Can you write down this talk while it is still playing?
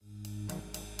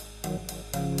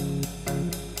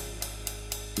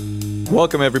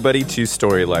Welcome, everybody, to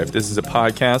Story Life. This is a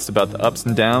podcast about the ups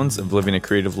and downs of living a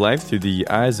creative life through the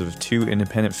eyes of two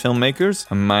independent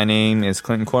filmmakers. My name is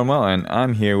Clinton Cornwell, and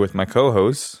I'm here with my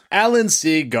co-host, Alan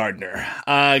C. Gardner.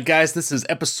 Guys, this is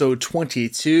episode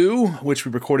 22, which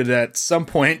we recorded at some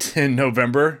point in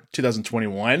November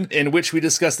 2021, in which we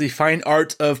discuss the fine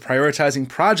art of prioritizing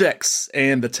projects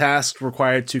and the tasks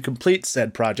required to complete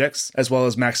said projects, as well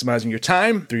as maximizing your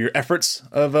time through your efforts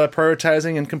of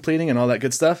prioritizing and completing and all that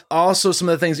good stuff. Also, some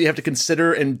of the things you have to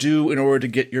consider and do in order to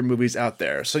get your movies out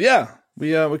there. So yeah,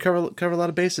 we cover a lot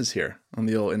of bases here on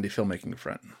the old indie filmmaking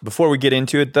front. Before we get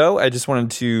into it, though, I just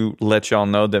wanted to let y'all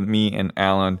know that me and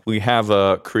Alan, we have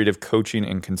a creative coaching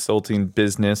and consulting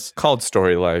business called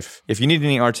Story Life. If you need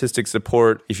any artistic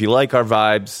support, if you like our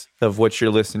vibes of what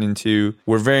you're listening to,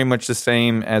 we're very much the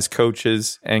same as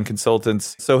coaches and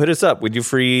consultants. So hit us up. We do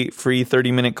free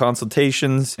 30-minute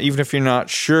consultations. Even if you're not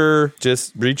sure,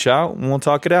 just reach out and we'll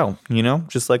talk it out,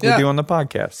 just like we do on the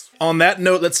podcast. On that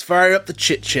note, let's fire up the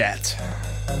chit-chat.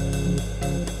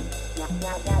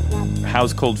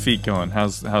 How's Cold Feet going?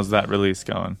 How's that release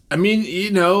going? I mean,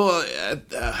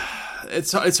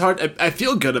 it's hard. I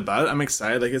feel good about it. I'm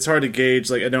excited. Like, it's hard to gauge.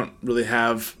 Like, I don't really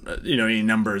have, any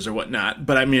numbers or whatnot.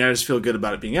 But I mean, I just feel good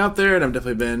about it being out there. And I've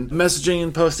definitely been messaging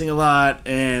and posting a lot.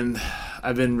 And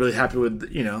I've been really happy with,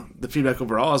 the feedback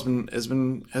overall has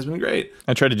been great.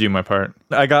 I tried to do my part.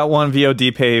 I got one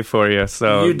VOD pay for you,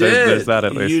 so you did. There's that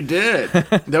at least. You did.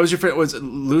 That was your friend. Was it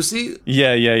Lucy?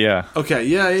 Yeah. Okay,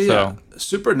 yeah. So,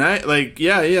 super nice. Like,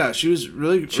 yeah. She was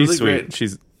really she's sweet.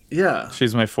 Great. Yeah.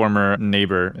 She's my former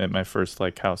neighbor at my first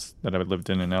house that I lived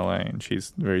in LA, and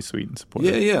she's very sweet and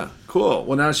supportive. Yeah. Cool.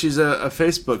 Well, now she's a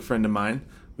Facebook friend of mine.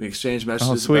 We exchanged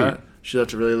messages about it. She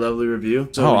left a really lovely review.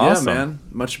 So awesome. Yeah, man.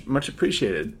 Much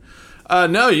appreciated.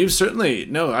 No, you've certainly I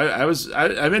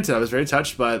meant it. I was very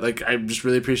touched by it. I just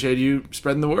really appreciate you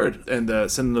spreading the word and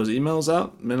sending those emails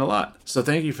out. It meant a lot. So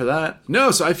thank you for that. No,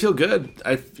 so I feel good.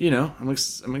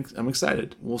 I'm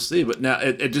excited. We'll see. But now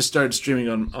it just started streaming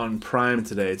on Prime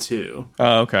today too.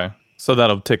 Oh, okay. So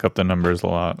that'll tick up the numbers a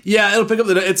lot. Yeah, it'll pick up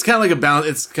it's kind of like a balance.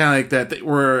 It's kind of like that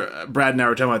where Brad and I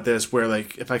were talking about this, where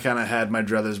if I kind of had my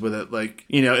druthers with it,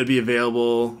 it'd be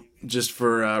available just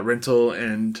for rental,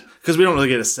 and because we don't really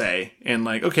get a say, and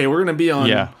okay, we're gonna be on.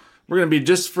 Yeah. We're going to be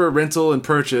just for rental and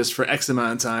purchase for X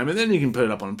amount of time, and then you can put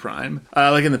it up on Prime.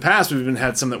 In the past, we've even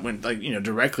had some that went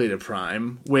directly to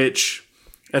Prime, which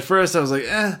at first I was like,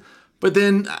 but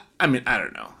then I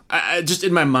don't know. I just,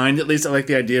 in my mind at least, I like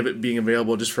the idea of it being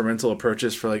available just for rental or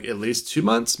purchase for at least 2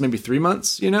 months, maybe 3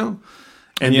 months, and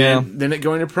then it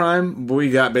going to Prime. But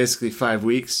we got basically 5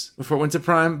 weeks before it went to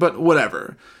Prime, but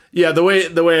whatever. Yeah, the way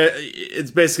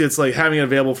it's basically, it's having it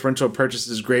available for rental or purchase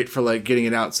is great for getting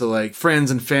it out to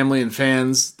friends and family and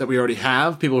fans that we already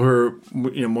have, people who are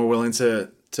more willing to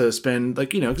spend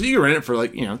because you can rent it for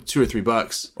 $2 or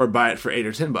 $3 or buy it for $8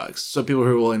 or $10. So people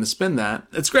who are willing to spend that,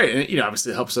 it's great. And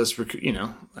obviously it helps us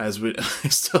as we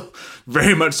still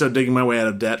very much so digging my way out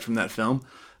of debt from that film.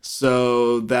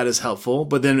 So that is helpful.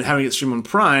 But then having it stream on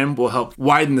Prime will help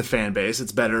widen the fan base.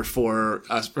 It's better for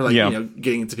us for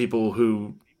getting into people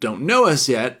who don't know us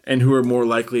yet and who are more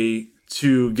likely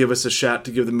to give us a shot,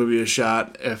 to give the movie a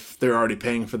shot if they're already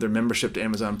paying for their membership to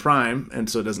Amazon Prime, and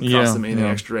so it doesn't cost them anything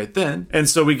extra right then. And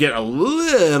so we get a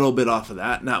little bit off of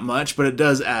that, not much, but it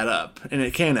does add up, and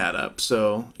it can add up.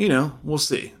 So, we'll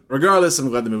see. Regardless, I'm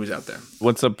glad the movie's out there.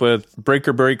 What's up with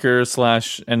Breaker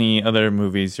 / any other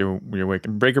movies you're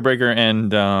waking? Breaker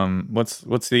and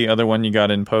what's the other one you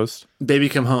got in post? Baby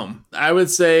Come Home. I would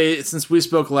say, since we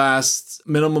spoke last,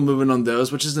 minimal movement on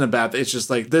those, which isn't a bad thing. It's just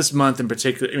this month in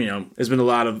particular, there's been a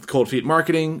lot of Cold Feet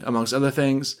marketing, amongst other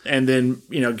things. And then,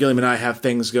 Gilliam and I have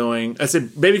things going. I'd say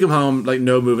Baby Come Home,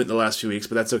 no movement in the last few weeks,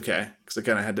 but that's okay, because I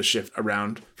kind of had to shift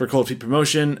around for Cold Feet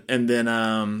promotion. And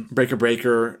then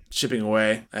Breaker shipping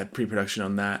away at pre-production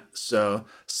on that. So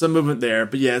some movement there.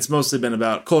 But yeah, it's mostly been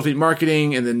about Cold Feet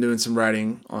marketing and then doing some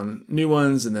writing on new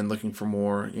ones and then looking for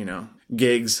more,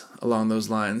 gigs along those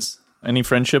lines. Any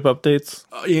friendship updates?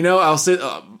 I'll say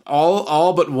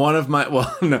all but one of my,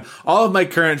 all of my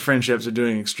current friendships are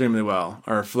doing extremely well,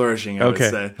 or flourishing, I would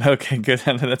say. Okay, good.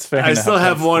 That's fair I enough. still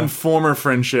have one former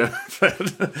friendship.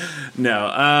 But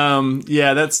no.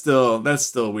 Yeah, that's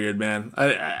still weird, man.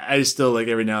 I still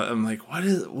every now and then I'm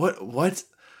what?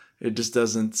 It just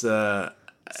doesn't.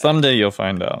 Someday you'll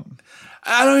find out.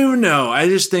 I don't even know. I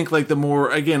just think the more,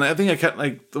 again, I think I kept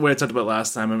the way I talked about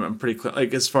last time. I'm pretty clear,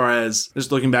 as far as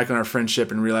just looking back on our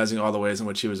friendship and realizing all the ways in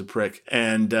which he was a prick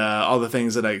and all the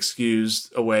things that I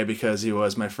excused away because he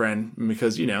was my friend and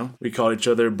because we called each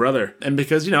other brother and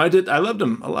because I loved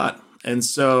him a lot. And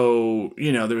so,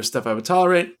 there was stuff I would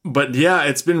tolerate. But yeah,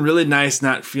 it's been really nice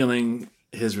not feeling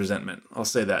his resentment. I'll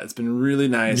say that. It's been really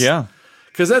nice. Yeah.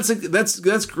 Because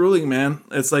that's grueling, man.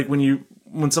 It's like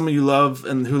when someone you love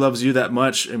and who loves you that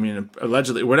much, I mean,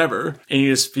 allegedly, whatever, and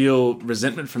you just feel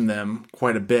resentment from them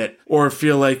quite a bit, or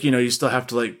feel like, you still have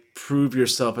to like prove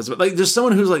yourself as, like, there's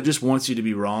someone who's like just wants you to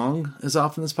be wrong as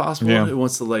often as possible, who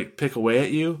wants to like pick away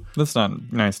at you. That's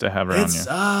not nice to have around you. It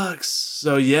sucks.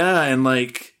 So yeah, and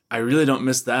like, I really don't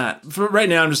miss that. For right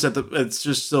now, I'm just it's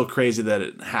just still crazy that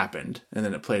it happened and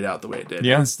then it played out the way it did.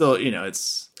 Yeah. And still,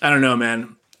 I don't know,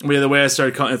 man. The way I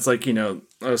started calling, it's like, I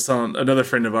was telling another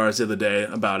friend of ours the other day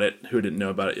about it, who didn't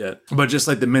know about it yet. But just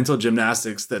like the mental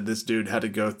gymnastics that this dude had to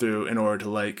go through in order to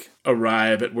like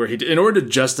arrive at where he did, in order to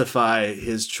justify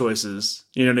his choices,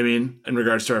 you know what I mean? In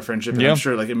regards to our friendship, and I'm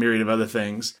sure like a myriad of other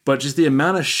things. But just the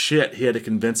amount of shit he had to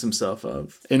convince himself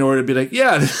of in order to be like,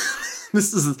 yeah,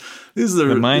 this is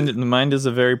the mind. The mind is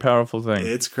a very powerful thing.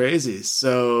 It's crazy.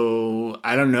 So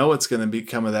I don't know what's going to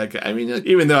become of that guy. I mean,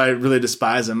 even though I really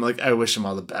despise him, like I wish him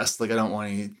all the best. Like I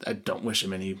don't wish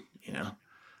him any,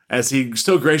 as he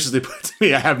so graciously put to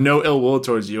me, I have no ill will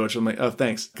towards you, which I'm like, oh,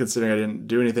 thanks. Considering I didn't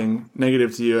do anything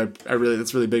negative to you,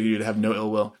 that's really big of you to have no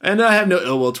ill will. And I have no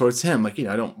ill will towards him. Like,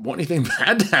 I don't want anything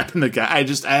bad to happen to the guy.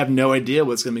 I have no idea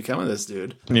what's going to become of this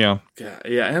dude. Yeah.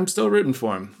 Yeah, I'm still rooting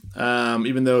for him.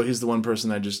 Even though he's the one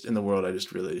person in the world I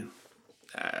just really,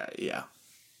 I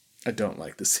don't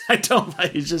like this.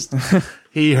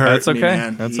 He hurt me,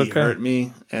 man. He hurt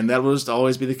me. And that will just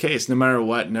always be the case. No matter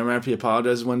what, no matter if he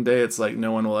apologizes one day, it's like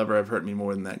no one will ever have hurt me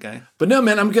more than that guy. But no,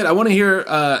 man, I'm good. I want to hear,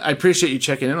 I appreciate you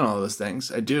checking in on all those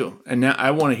things. I do. And now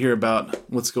I want to hear about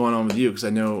what's going on with you, because I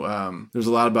know there's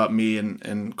a lot about me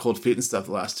and cold feet and stuff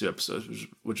the last 2 episodes,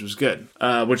 which was good.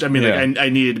 Which, I mean, I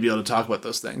needed to be able to talk about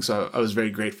those things. So I was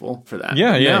very grateful for that.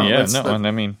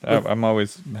 I'm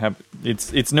always happy.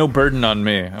 It's no burden on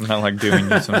me. I'm not like doing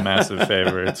you some massive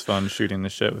favor. It's fun shooting the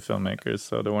shit with filmmakers,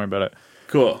 so don't worry about it.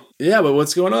 Cool. Yeah, but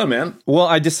what's going on, man? Well,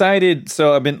 I decided,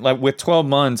 so I've been like with 12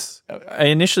 months, I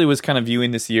initially was kind of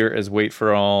viewing this year as wait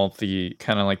for all the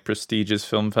kind of like prestigious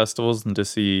film festivals and to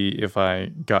see if I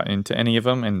got into any of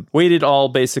them, and waited all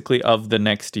basically of the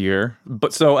next year.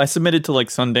 But so I submitted to like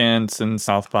Sundance and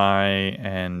South by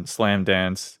and Slam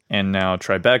Dance and now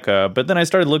Tribeca. But then I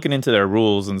started looking into their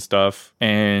rules and stuff,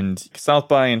 and South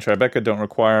by and Tribeca don't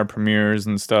require premieres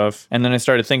and stuff. And then I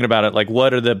started thinking about it, like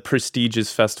what are the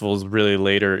prestigious festivals really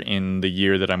later in the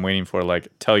year that I'm waiting for, like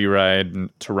Telluride and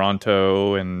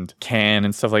Toronto and Cannes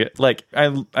and stuff like that. Like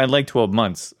I like 12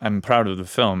 months. I'm proud of the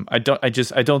film. I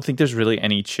don't think there's really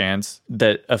any chance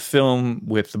that a film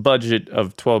with the budget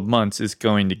of 12 months is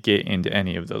going to get into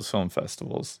any of those film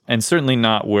festivals, and certainly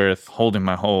not worth holding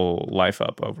my whole life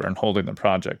up over and holding the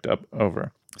project up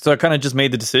over. So I kind of just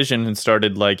made the decision and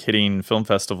started like hitting film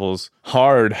festivals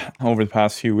hard over the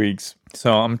past few weeks.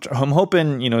 So I'm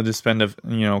hoping, to spend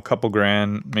a couple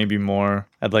grand, maybe more.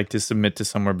 I'd like to submit to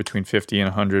somewhere between 50 and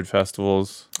 100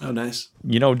 festivals. Oh, nice.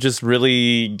 Just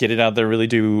really get it out there, really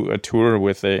do a tour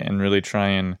with it, and really try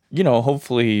and,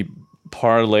 hopefully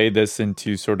parlay this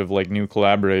into sort of like new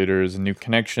collaborators and new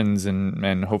connections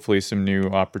and hopefully some new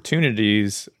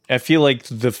opportunities. I feel like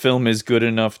the film is good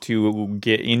enough to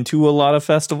get into a lot of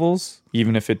festivals,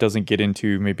 even if it doesn't get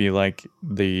into maybe like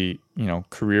the,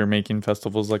 career making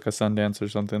festivals like a Sundance or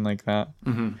something like that.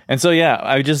 Mm-hmm. And so,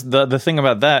 I just, the thing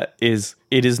about that is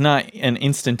it is not an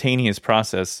instantaneous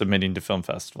process submitting to film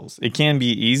festivals. It can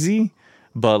be easy,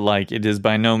 but like it is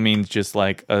by no means just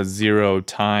like a zero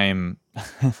time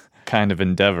kind of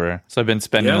endeavor. So I've been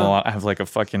spending a lot. I have like a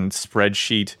fucking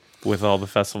spreadsheet with all the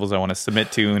festivals I want to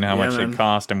submit to and how much they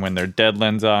cost and when their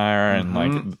deadlines are. And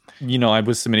like, I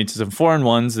was submitting to some foreign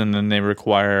ones, and then they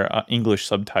require English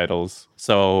subtitles.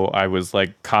 So I was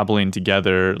like cobbling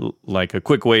together like a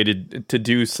quick way to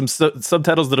do some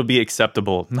subtitles that'll be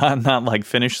acceptable, not like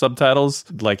finished subtitles,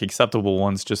 like acceptable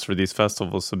ones just for these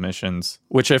festival submissions,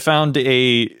 which I found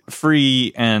a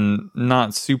free and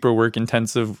not super work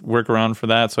intensive workaround for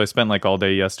that. So I spent like all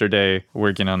day yesterday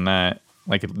working on that.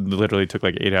 Like it literally took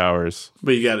like 8 hours.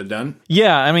 But you got it done?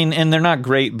 Yeah, I mean, and they're not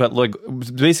great, but like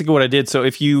basically what I did, so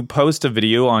if you post a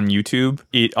video on YouTube,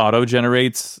 it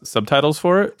auto-generates subtitles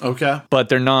for it. Okay. But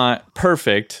they're not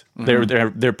perfect.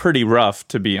 Mm-hmm. They're pretty rough,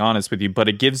 to be honest with you, but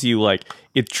it gives you like,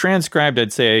 it's transcribed,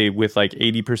 I'd say, with like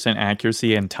 80%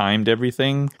 accuracy and timed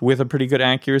everything with a pretty good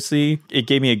accuracy. It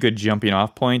gave me a good jumping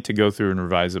off point to go through and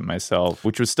revise it myself,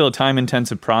 which was still a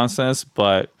time-intensive process,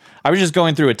 but I was just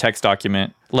going through a text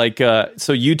document. Like,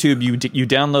 so YouTube, you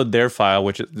download their file,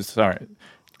 which is,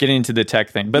 getting into the tech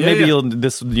thing, but maybe you'll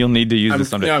need to use this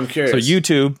someday. Yeah, I'm curious. So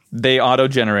YouTube, they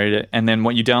auto-generate it, and then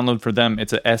what you download for them,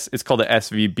 it's called a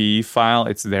SVB file.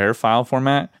 It's their file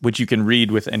format, which you can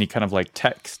read with any kind of like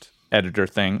text editor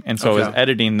thing. And so I was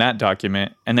editing that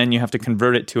document, and then you have to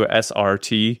convert it to a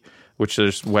SRT, which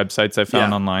there's websites I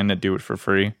found online that do it for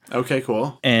free. Okay,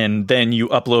 cool. And then you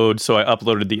upload, so I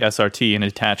uploaded the SRT and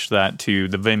attached that to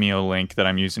the Vimeo link that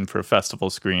I'm using for a festival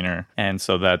screener. And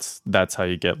so that's how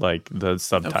you get like the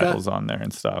subtitles on there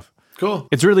and stuff. Cool.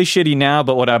 It's really shitty now,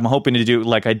 but what I'm hoping to do,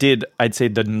 like I'd say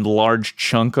the large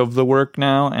chunk of the work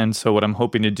now. And so what I'm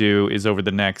hoping to do is over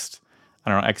the next, I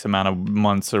don't know, X amount of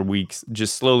months or weeks,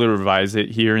 just slowly revise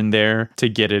it here and there to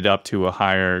get it up to a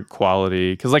higher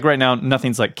quality. Because like right now,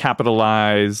 nothing's like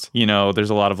capitalized. You know,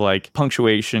 there's a lot of like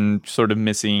punctuation sort of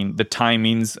missing. The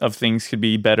timings of things could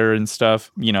be better and stuff.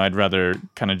 You know, I'd rather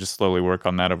kind of just slowly work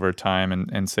on that over time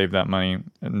and save that money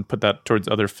and put that towards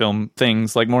other film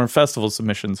things, like more festival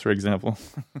submissions, for example.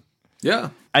 Yeah.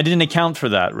 I didn't account for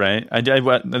that, right?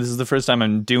 This is the first time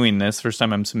I'm doing this, first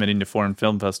time I'm submitting to foreign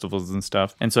film festivals and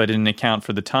stuff. And so I didn't account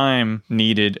for the time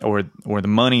needed or the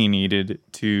money needed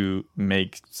to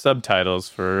make subtitles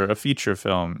for a feature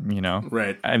film, you know?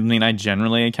 Right. I mean, I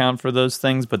generally account for those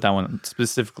things, but that one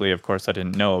specifically, of course, I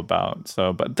didn't know about.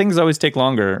 So, but things always take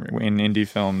longer in indie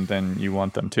film than you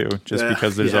want them to, just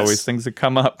because there's always things that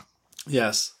come up.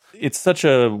 Yes. It's such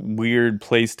a weird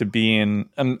place to be in.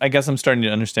 I guess I'm starting to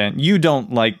understand. You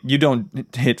don't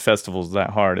hit festivals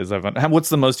that hard as I've. What's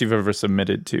the most you've ever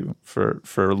submitted to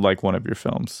for like one of your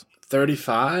films?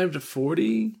 35 to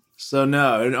 40. So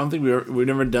no, I don't think we've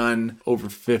never done over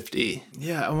 50.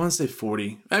 Yeah, I want to say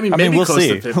 40. I mean, maybe we'll close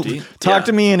see. to 50. Talk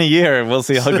to me in a year. We'll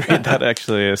see how great that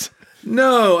actually is.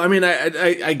 No, I mean,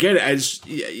 I get it. I just,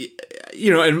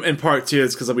 you know, in part too,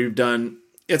 it's because we've done.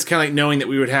 It's kind of like knowing that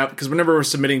we would have, because whenever we're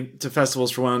submitting to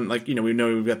festivals for one, like, you know, we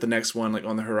know we've got the next one like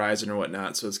on the horizon or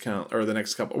whatnot. So it's kind of, or the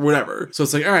next couple, or whatever. So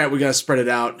it's like, all right, we got to spread it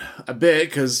out a bit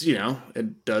because, you know,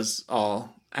 it does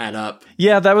all add up.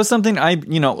 Yeah, that was something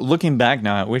looking back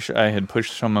now, I wish I had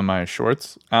pushed some of my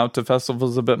shorts out to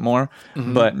festivals a bit more.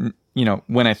 Mm-hmm. But, you know,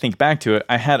 when I think back to it,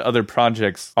 I had other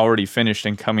projects already finished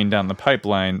and coming down the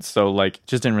pipeline. So, like,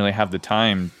 just didn't really have the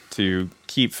time to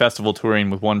keep festival touring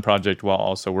with one project while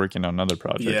also working on other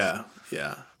projects.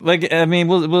 Yeah. Like, I mean,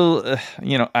 we'll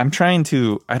I'm trying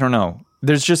to, I don't know.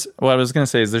 There's just, what I was going to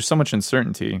say is there's so much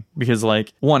uncertainty because,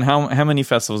 like, one, how many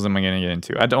festivals am I going to get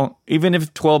into? Even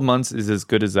if 12 months is as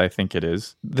good as I think it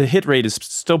is, the hit rate is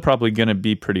still probably going to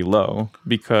be pretty low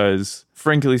because,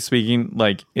 frankly speaking,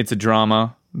 like, it's a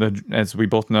drama. As we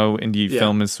both know, indie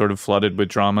film is sort of flooded with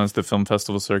dramas. The film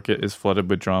festival circuit is flooded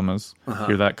with dramas.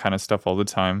 Hear that kind of stuff all the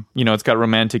time. You know, it's got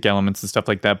romantic elements and stuff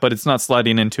like that, but it's not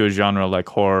sliding into a genre like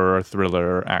horror or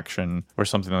thriller or action or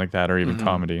something like that, or even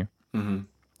comedy. Mm-hmm.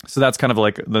 So that's kind of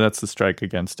like, that's the strike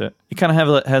against it. It kind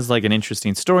of has like an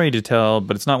interesting story to tell,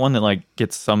 but it's not one that like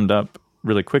gets summed up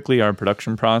really quickly, our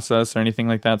production process or anything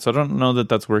like that. So I don't know that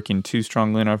that's working too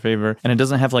strongly in our favor. And it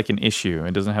doesn't have like an issue.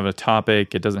 It doesn't have a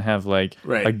topic. It doesn't have like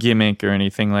a gimmick or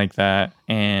anything like that.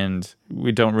 And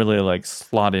we don't really like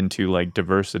slot into like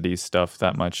diversity stuff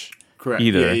that much. Correct.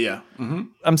 Either. Yeah. Mm-hmm.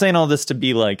 I'm saying all this to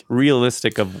be like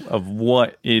realistic of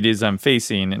what it is I'm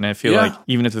facing. And I feel like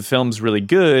even if the film's really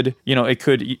good, you know, it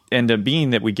could end up being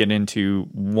that we get into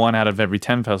 1 out of every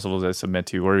 10 festivals I submit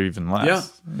to or even less.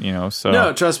 Yeah. You know, so.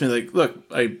 No, trust me. Like, look,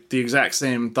 the exact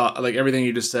same thought, like everything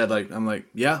you just said, like, I'm like,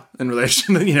 yeah, in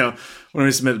relation to, you know, when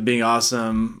we submitted Being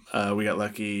Awesome, we got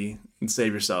lucky and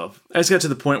Save Yourself. I just got to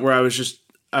the point where I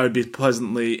would be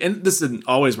pleasantly, and this didn't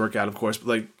always work out, of course, but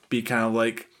like be kind of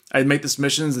like, I'd make the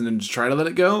submissions and then just try to let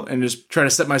it go and just try to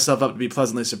set myself up to be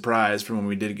pleasantly surprised from when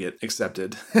we did get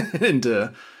accepted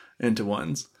into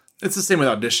ones. It's the same with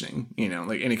auditioning, you know,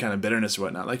 like any kind of bitterness or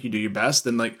whatnot. Like you do your best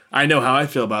and like I know how I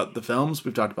feel about the films.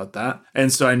 We've talked about that. And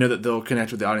so I know that they'll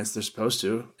connect with the audience they're supposed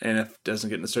to. And if it doesn't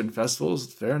get into certain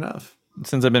festivals, fair enough.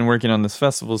 Since I've been working on this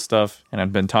festival stuff and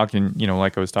I've been talking, you know,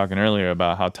 like I was talking earlier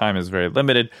about how time is very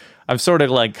limited, I've sort of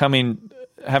like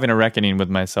having a reckoning with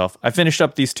myself. I finished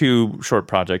up these 2 short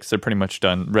projects. They're pretty much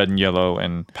done. Red and Yellow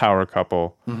and Power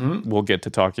Couple. Mm-hmm. We'll get to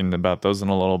talking about those in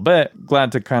a little bit.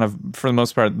 Glad to kind of, for the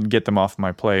most part, get them off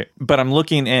my plate. But I'm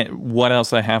looking at what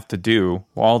else I have to do,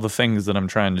 all the things that I'm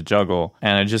trying to juggle.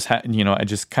 And I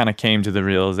just kind of came to the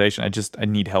realization, I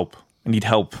need help. need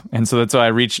help. And so that's why I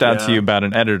reached out to you about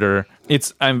an editor.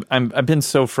 I've been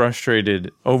so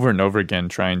frustrated over and over again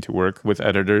trying to work with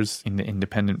editors in the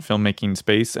independent filmmaking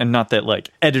space. And not that like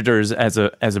editors as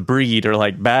a breed are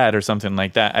like bad or something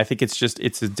like that. I think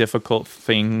it's a difficult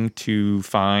thing to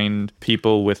find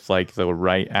people with like the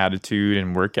right attitude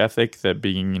and work ethic that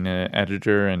being an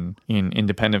editor and in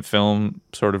independent film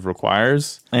sort of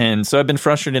requires. And so I've been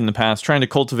frustrated in the past trying to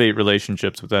cultivate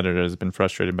relationships with editors. I've been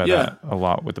frustrated by that a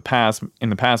lot in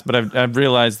the past, but I've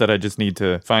realized that I just need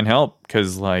to find help.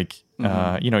 Because, like,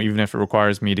 even if it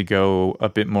requires me to go a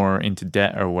bit more into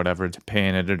debt or whatever to pay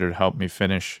an editor to help me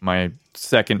finish my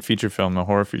second feature film, the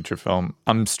horror feature film,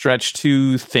 I'm stretched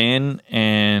too thin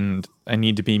and I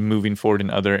need to be moving forward in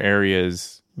other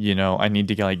areas. I need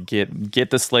to like get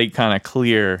the slate kind of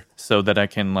clear so that I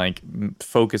can like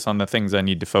focus on the things I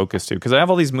need to focus to. Because I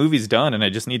have all these movies done and I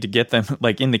just need to get them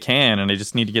like in the can and I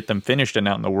just need to get them finished and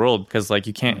out in the world. Because like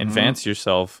you can't advance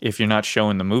yourself if you're not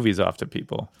showing the movies off to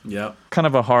people. Yeah. Kind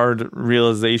of a hard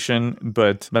realization,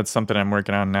 but that's something I'm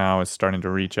working on now, is starting to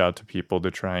reach out to people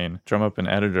to try and drum up an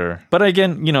editor. But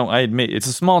again, I admit it's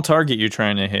a small target you're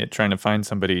trying to hit, trying to find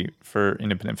somebody for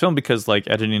independent film, because like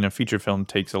editing a feature film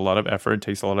takes a lot of effort,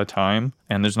 takes a lot of time,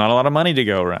 and there's not a lot of money to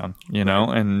go around,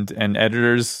 and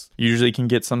editors usually can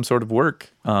get some sort of work,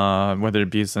 whether it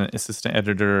be as an assistant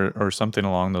editor or something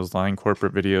along those lines,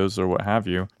 corporate videos or what have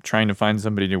you. Trying to find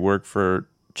somebody to work for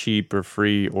cheap or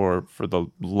free or for the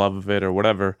love of it or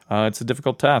whatever, it's a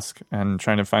difficult task, and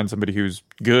trying to find somebody who's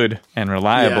good and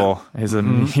reliable is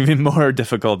an even more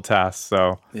difficult task.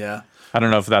 So I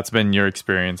don't know if that's been your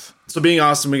experience. So being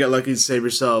awesome, we got lucky to save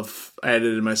yourself. I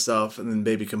edited myself, and then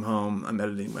Baby Come Home, I'm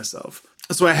editing myself.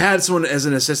 So I had someone as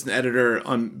an assistant editor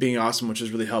on Being Awesome, which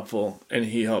was really helpful, and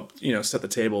he helped, set the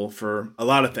table for a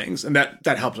lot of things, and that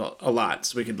helped a lot.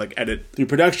 So we could like edit through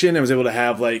production. I was able to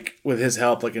have like with his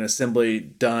help like an assembly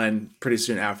done pretty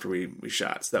soon after we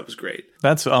shot. So that was great.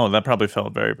 That probably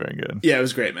felt very, very good. Yeah, it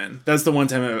was great, man. That's the one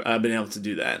time I've been able to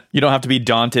do that. You don't have to be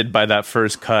daunted by that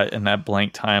first cut and that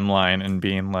blank timeline and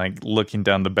being like looking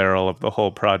down the barrel of the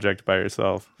whole project by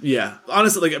yourself. Yeah,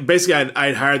 honestly, like basically,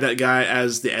 I'd hired that guy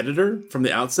as the editor from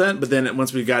the outset, but then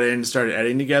once we got in and started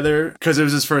editing together, because it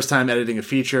was his first time editing a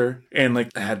feature, and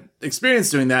like I had experience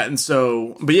doing that, and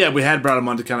so, but yeah, we had brought him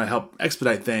on to kind of help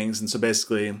expedite things, and so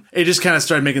basically, it just kind of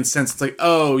started making sense. It's like,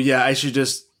 oh yeah,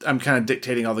 I'm kind of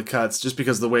dictating all the cuts just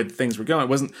because of the way things were going. It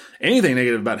wasn't anything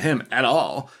negative about him at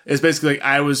all. It's basically like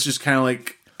I was just kind of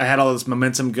like, I had all this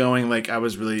momentum going. Like I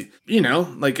was really,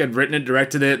 like I'd written it,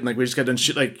 directed it, and like we just got done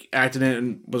like acting it,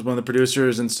 and was one of the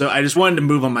producers. And so I just wanted to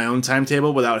move on my own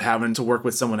timetable without having to work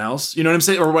with someone else. You know what I'm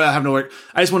saying? Or without having to work.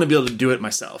 I just want to be able to do it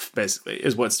myself, basically,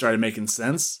 is what started making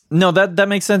sense. No, that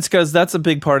makes sense, because that's a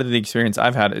big part of the experience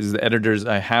I've had is the editors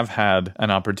I have had an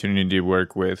opportunity to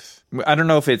work with. I don't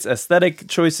know if it's aesthetic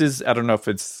choices. I don't know if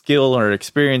it's skill or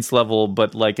experience level,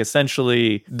 but like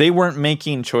essentially they weren't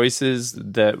making choices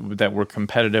that were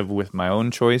competitive with my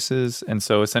own choices. And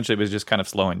so essentially it was just kind of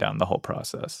slowing down the whole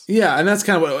process. Yeah. And that's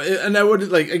kind of what, and I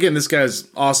would like, again, this guy's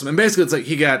awesome. And basically it's like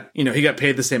he got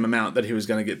paid the same amount that he was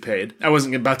going to get paid. I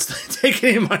wasn't about to take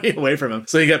any money away from him.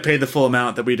 So he got paid the full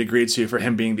amount that we'd agreed to for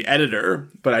him being the editor,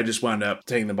 but I just wound up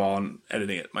taking the ball and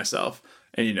editing it myself.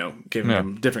 And, giving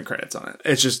him different credits on it.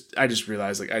 It's just, I just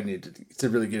realized, like, I need to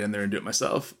really get in there and do it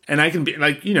myself. And I can be,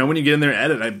 like, when you get in there and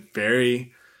edit, I'm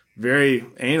very, very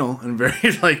anal and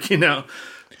very, like,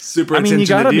 super attention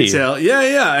to detail. Be.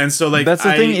 Yeah. And so, like, that's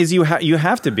the thing is you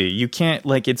have to be. You can't,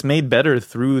 like, it's made better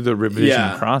through the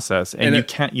revision process. And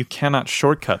you cannot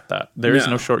shortcut that. There is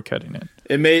no shortcutting it.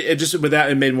 It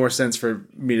made more sense for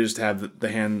me to just have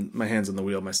my hands on the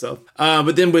wheel myself.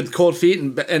 But then with Cold Feet,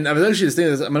 and I was actually just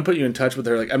thinking this, I'm going to put you in touch with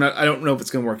her. Like, I don't know if it's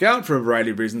going to work out for a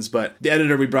variety of reasons, but the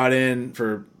editor we brought in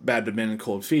for Bad Men and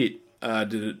Cold Feet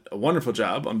did a wonderful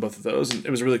job on both of those, and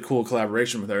it was a really cool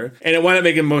collaboration with her. And it wound up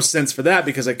making most sense for that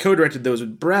because I co-directed those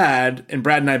with Brad, and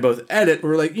Brad and I both edit. We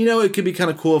were like, it could be kind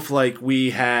of cool if like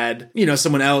we had,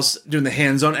 someone else doing the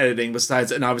hands-on editing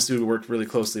besides, and obviously we worked really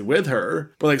closely with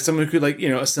her, but like someone who could like,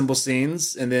 assemble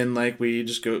scenes, and then like we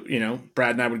just go,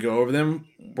 Brad and I would go over them,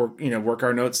 work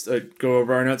our notes, go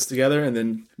over our notes together, and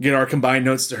then get our combined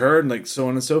notes to her, and like so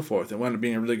on and so forth. It wound up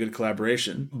being a really good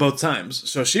collaboration both times.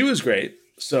 So she was great.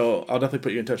 So I'll definitely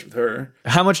put you in touch with her.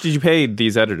 How much did you pay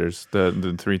these editors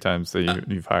the 3 times that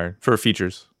you've hired for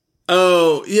features?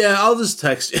 Oh, yeah, I'll just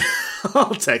text you.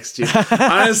 I'll text you.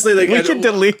 Honestly, like we can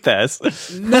delete this.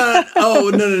 No.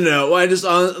 Well, I just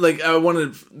I can't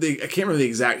remember the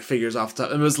exact figures off the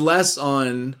top. It was less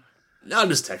on. I'll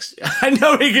just text you. I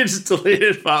know we can just delete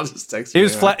it, but I'll just text you. It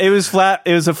was flat. It was flat.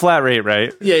 It was a flat rate,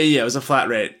 right? Yeah. It was a flat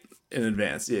rate in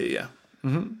advance. Yeah.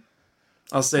 Mm-hmm.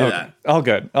 I'll say that. All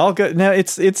good. No,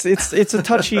 it's a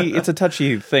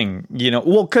touchy thing,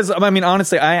 Well, because I mean,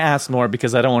 honestly, I ask more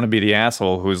because I don't want to be the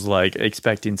asshole who's like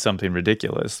expecting something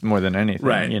ridiculous more than anything.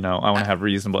 Right. I want to have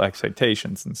reasonable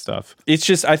expectations and stuff. It's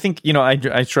just, I think,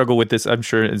 I struggle with this. I'm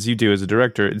sure as you do as a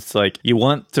director. It's like you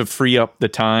want to free up the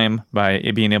time by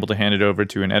being able to hand it over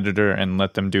to an editor and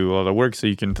let them do all the work so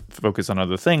you can focus on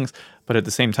other things. But at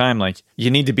the same time, like,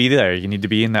 you need to be there. You need to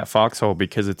be in that foxhole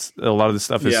because it's a lot of the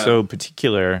stuff is so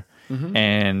particular. Mm-hmm.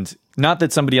 And not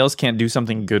that somebody else can't do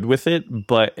something good with it,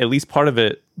 but at least part of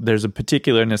it, there's a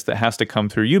particularness that has to come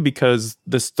through you because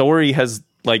the story has,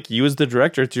 like, you as the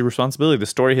director, it's your responsibility. The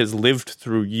story has lived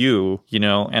through you,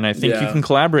 and I think you can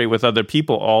collaborate with other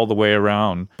people all the way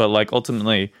around. But, like,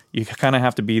 ultimately, you kind of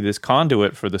have to be this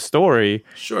conduit for the story.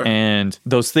 Sure. And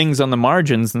those things on the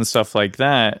margins and stuff like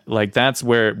that, like, that's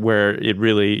where it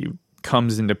really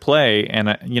comes into play. And,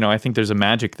 I think there's a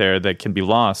magic there that can be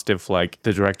lost if, like,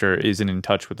 the director isn't in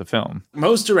touch with the film.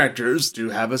 Most directors do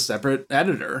have a separate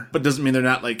editor, but doesn't mean they're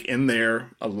not, like, in there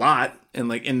a lot and,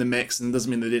 like, in the mix, and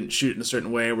doesn't mean they didn't shoot in a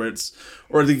certain way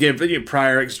or they give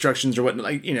prior instructions or whatnot,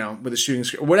 like, with a shooting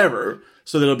script or whatever,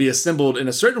 so that it'll be assembled in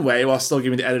a certain way while still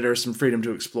giving the editor some freedom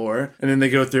to explore, and then they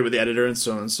go through it with the editor and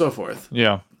so on and so forth.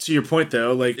 Yeah. To your point,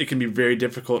 though, like, it can be very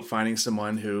difficult finding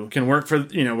someone who can work for,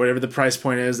 whatever the price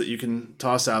point is that you can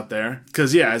toss out there.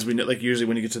 Because, as we know, like, usually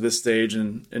when you get to this stage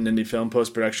in indie film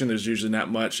post-production, there's usually not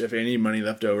much, if any, money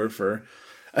left over for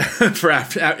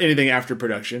anything after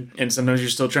production. And sometimes you're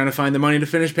still trying to find the money to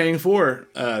finish paying for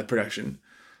production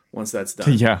once that's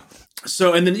done. Yeah.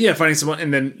 So, and then, finding someone,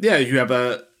 and then,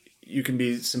 you can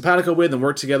be simpatico with and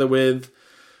work together with,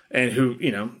 and who,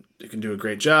 you can do a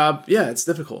great job. Yeah, it's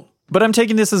difficult. But I'm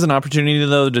taking this as an opportunity,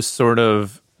 though, to sort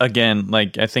of, again,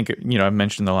 like, I think, I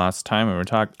mentioned the last time we were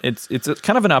talking, it's a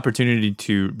kind of an opportunity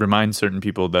to remind certain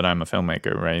people that I'm a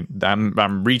filmmaker, right?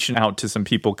 I'm reaching out to some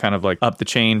people kind of like up the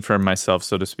chain for myself,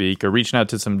 so to speak, or reaching out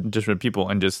to some different people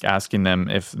and just asking them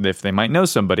if they might know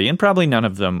somebody. And probably none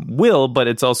of them will, but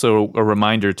it's also a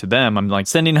reminder to them. I'm like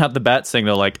sending out the bat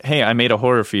signal, like, hey, I made a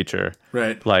horror feature.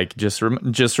 Right. Like, just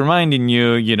reminding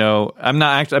you, I'm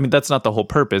not actually, I mean, that's not the whole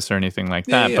purpose or anything like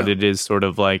that, but it is sort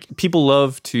of like, people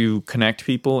love to connect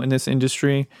people in this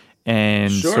industry. And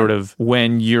sort of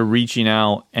when you're reaching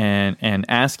out and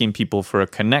asking people for a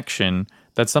connection,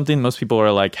 that's something most people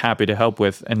are like happy to help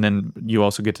with. And then you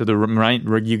also get to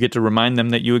remind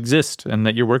them that you exist and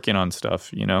that you're working on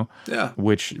stuff, Yeah.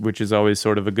 Which is always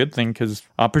sort of a good thing because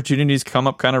opportunities come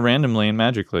up kind of randomly and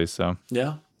magically. So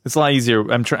yeah. It's a lot easier.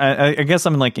 I guess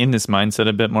I'm like in this mindset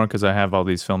a bit more because I have all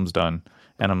these films done,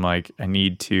 and I'm like, I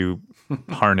need to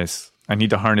harness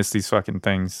these fucking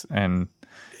things and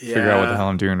figure out what the hell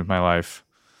I'm doing with my life.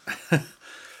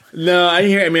 No, I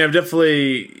hear. I mean, I'm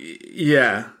definitely,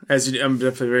 I'm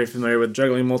definitely very familiar with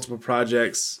juggling multiple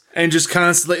projects and just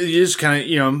constantly, you just kind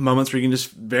of, moments where you can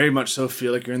just very much so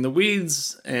feel like you're in the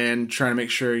weeds and trying to make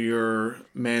sure you're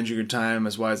managing your time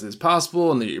as wisely as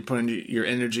possible and that you're putting your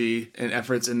energy and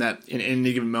efforts in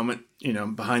any given moment,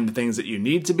 behind the things that you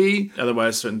need to be.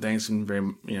 Otherwise, certain things can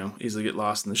very, easily get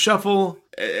lost in the shuffle.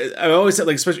 I've always said,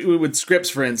 like, especially with scripts,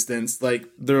 for instance, like,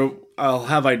 I'll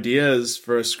have ideas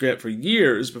for a script for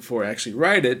years before I actually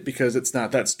write it because it's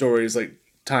not that story's like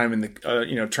time in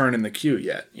the, turn in the queue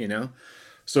yet,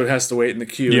 So it has to wait in the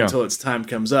queue until its time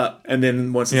comes up. And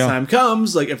then once its time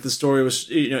comes, like, if the story was,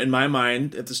 in my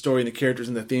mind, if the story and the characters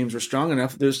and the themes were strong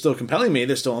enough, they're still compelling me,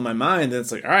 they're still on my mind, then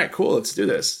it's like, all right, cool, let's do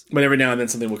this. But every now and then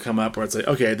something will come up where it's like,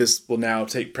 okay, this will now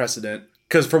take precedent.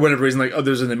 Because for whatever reason, like,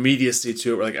 there's an immediacy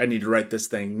to it where, like, I need to write this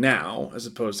thing now as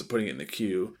opposed to putting it in the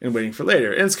queue and waiting for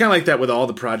later. And it's kind of like that with all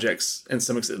the projects in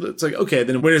some extent. It's like, okay,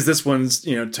 then when is this one's,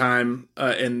 time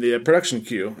in the production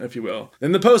queue, if you will?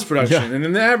 Then the post-production and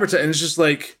then the advertising. And it's just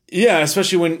like,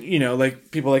 especially when,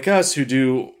 like, people like us who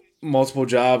do multiple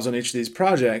jobs on each of these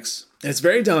projects, it's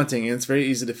very daunting and it's very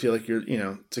easy to feel like you're,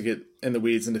 to get in the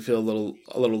weeds and to feel a little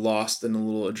lost and a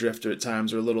little adrift at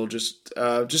times or a little just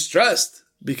stressed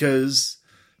because...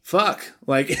 fuck,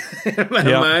 like,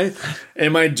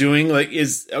 am I doing, like,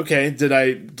 did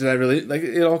I really, like,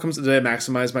 it all comes, did I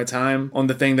maximize my time on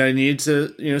the thing that I needed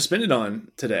to, spend it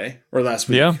on today or last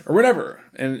week or whatever.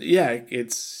 And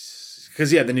it's, because,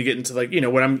 then you get into, like,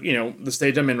 what I'm, the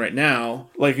stage I'm in right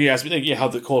now, like, you asked me, like, how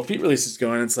the Cold Feet release is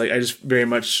going. It's like, I just very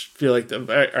much feel like, all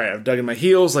right, I've dug in my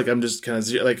heels. Like, I'm just kind of,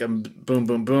 like, I'm boom,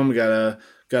 boom, boom, gotta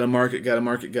market.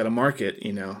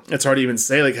 It's hard to even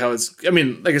say, like, how it's, I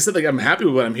mean, like I said, like, I'm happy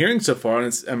with what I'm hearing so far,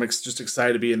 and I'm just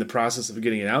excited to be in the process of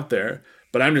getting it out there.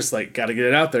 But I'm just like, gotta get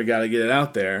it out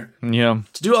there. Yeah.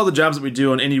 To do all the jobs that we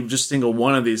do on any just single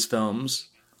one of these films,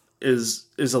 is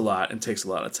a lot and takes a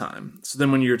lot of time. So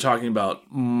then when you're talking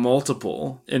about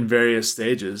multiple in various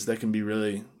stages, that can be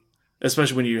really,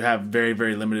 especially when you have very,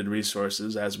 very limited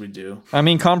resources, as we do. I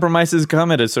mean, compromises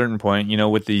come at a certain point,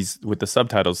 with the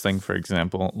subtitles thing, for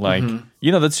example. Like,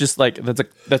 that's just like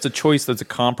that's a choice, that's a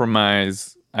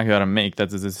compromise I gotta make.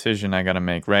 That's a decision I gotta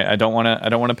make, right? I don't want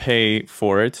to pay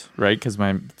for it, right? Because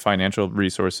my financial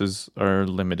resources are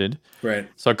limited, right?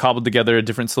 So I cobbled together a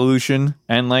different solution,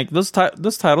 and like those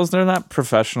titles, they're not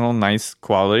professional, nice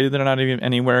quality. They're not even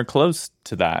anywhere close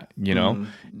to that.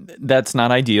 That's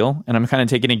not ideal, and I'm kind of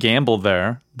taking a gamble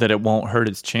there that it won't hurt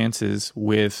its chances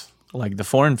with like the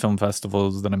foreign film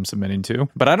festivals that I'm submitting to.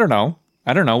 But I don't know.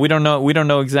 We don't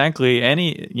know exactly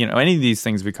any of these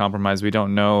things we compromise. We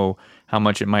don't know how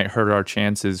much it might hurt our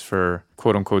chances for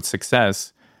quote unquote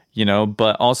success,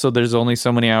 but also there's only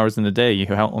so many hours in the day. You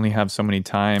only have so many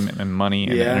time and money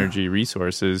and energy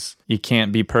resources. You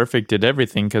can't be perfect at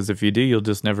everything, because if you do, you'll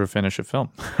just never finish a film.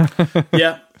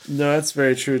 Yeah, no, that's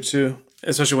very true too.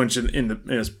 Especially when it's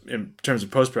in terms of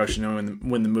post-production,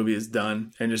 when the movie is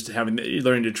done, and just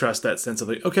learning to trust that sense of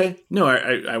like, okay, no,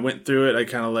 I went through it. I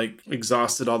kind of like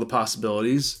exhausted all the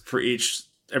possibilities for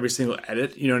every single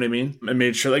edit. You know what I mean? I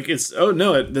made sure like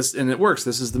it works.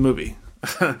 This is the movie,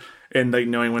 and like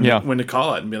knowing when to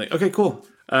call it and be like, okay, cool.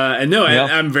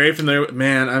 I'm very familiar with,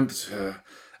 man.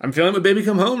 I'm feeling with Baby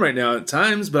Come Home right now at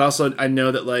times, but also I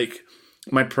know that like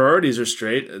my priorities are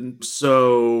straight, and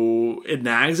so it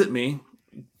nags at me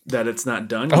that it's not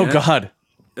done yet. Oh, God.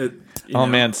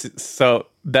 Man. So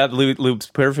that loops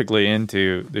perfectly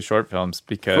into the short films,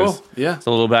 because it's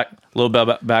a little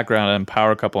background on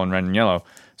Power Couple and Red and Yellow.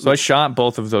 So I shot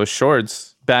both of those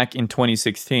shorts back in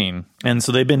 2016. And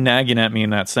so they've been nagging at me in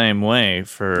that same way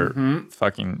for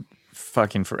fucking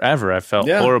forever. I felt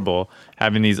horrible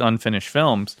having these unfinished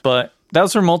films. But that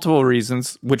was for multiple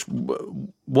reasons, which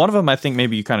one of them I think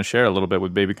maybe you kind of share a little bit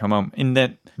with Baby Come Home, in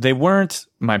that they weren't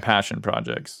my passion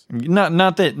projects.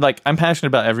 Not that, like, I'm passionate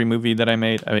about every movie that I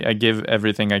made. I give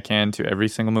everything I can to every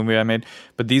single movie I made.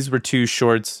 But these were two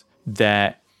shorts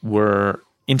that were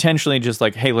intentionally just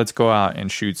like, hey, let's go out and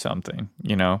shoot something,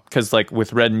 Because like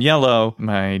with Red and Yellow,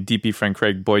 my DP friend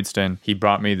Craig Boydston, he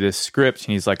brought me this script,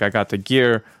 and he's like, I got the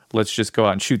gear. Let's just go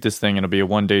out and shoot this thing. It'll be a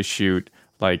one-day shoot.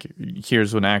 Like,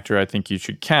 here's an actor I think you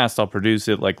should cast. I'll produce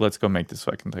it. Like, let's go make this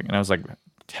fucking thing. And I was like,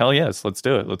 hell yes, let's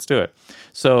do it.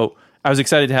 So I was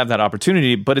excited to have that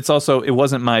opportunity, but it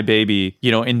wasn't my baby,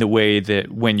 in the way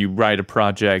that when you write a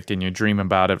project and you dream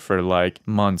about it for like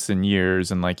months and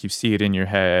years, and like you see it in your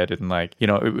head, and like,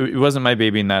 it wasn't my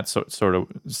baby in that sort of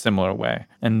similar way.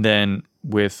 And then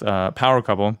with Power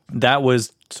Couple, that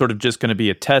was sort of just going to be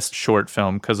a test short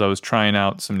film, because I was trying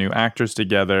out some new actors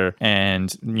together,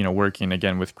 and working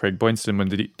again with Craig Boydston with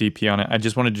the DP on it. I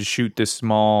just wanted to shoot this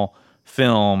small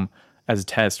film as a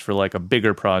test for like a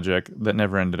bigger project that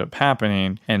never ended up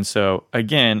happening. And so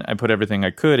again, I put everything I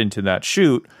could into that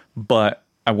shoot, but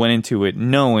I went into it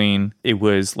knowing it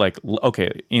was like,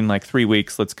 okay, in like 3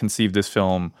 weeks, let's conceive this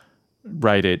film,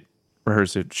 write it,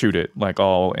 rehearse it, shoot it, like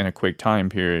all in a quick time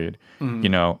period,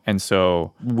 And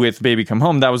so with Baby Come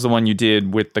Home, that was the one you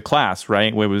did with the class,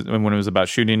 right? When it was about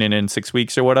shooting it in 6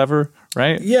 weeks or whatever,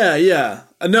 right? Yeah.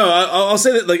 No, I'll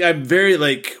say that like I'm very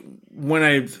like,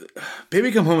 when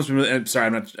Baby Come Home has been really, I'm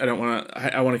sorry, I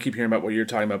want to keep hearing about what you're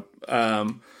talking about.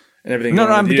 And everything. No,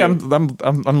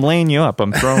 I'm laying you up.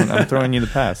 I'm throwing you the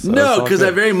pass. So no, because I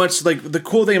very much like the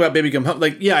cool thing about Baby Come Home.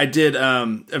 Like, I did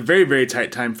a very, very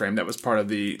tight time frame that was part of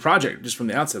the project just from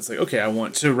the outset. It's like, okay, I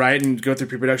want to write and go through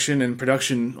pre-production and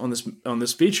production on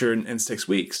this feature in 6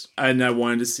 weeks, and I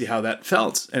wanted to see how that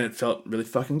felt, and it felt really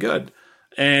fucking good.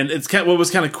 And what was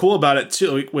kind of cool about it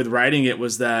too, with writing it,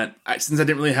 was that since I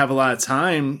didn't really have a lot of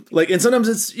time, like, and sometimes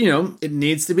it's, it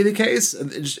needs to be the case.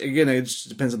 It just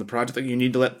depends on the project. Like, you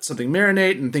need to let something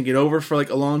marinate and think it over for like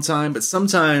a long time. But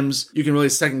sometimes you can really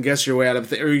second guess your way out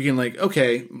of it, or you can like,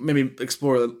 okay, maybe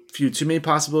explore a few too many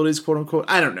possibilities, quote unquote.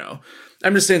 I don't know.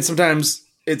 I'm just saying sometimes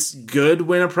it's good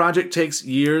when a project takes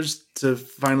years to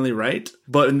finally write.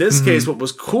 But in this case, what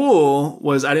was cool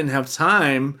was I didn't have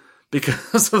time.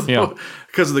 Because of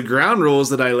the ground rules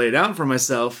that I laid out for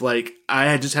myself, like, I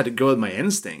had just had to go with my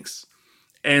instincts.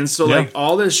 And so, like,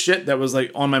 all this shit that was,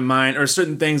 like, on my mind, or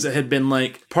certain things that had been,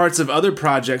 like, parts of other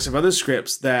projects, of other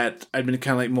scripts that I'd been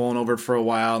kind of, like, mulling over for a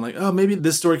while. And, like, oh, maybe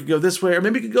this story could go this way, or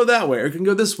maybe it could go that way, or it can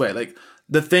go this way. Like,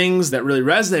 the things that really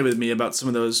resonated with me about some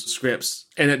of those scripts,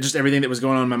 and just everything that was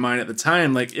going on in my mind at the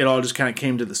time, like, it all just kind of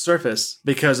came to the surface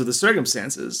because of the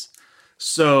circumstances.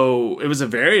 So it was a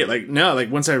very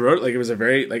once I wrote it, like it was a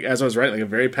very like as I was writing, like a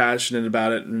very passionate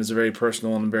about it, and it was a very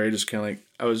personal and very just kind of like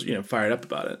I was fired up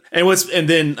about it. And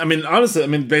then honestly,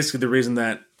 basically the reason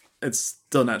that it's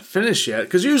still not finished yet,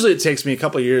 because usually it takes me a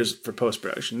couple of years for post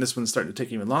production. This one's starting to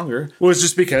take even longer. Was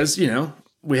just because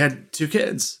we had 2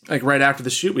 kids. Like right after the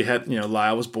shoot, we had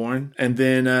Lyle was born, and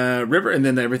then River, and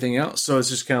then everything else. So it's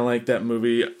just kind of like that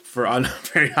movie for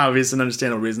very obvious and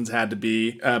understandable reasons had to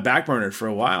be backburnered for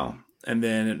a while. And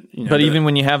then, but even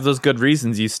when you have those good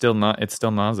reasons, it still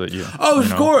gnaws at you. Oh,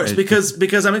 of course,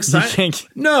 because I'm excited.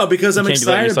 Because I'm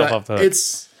excited about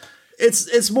it.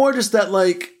 It's more just that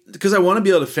because I want to be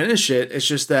able to finish it. It's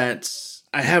just that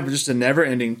I have just a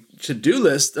never-ending to-do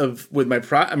list with my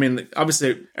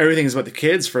obviously everything is about the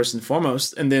kids first and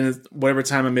foremost, and then whatever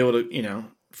time I'm able to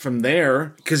from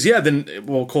there, because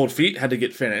Cold Feet had to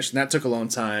get finished, and that took a long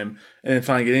time, and then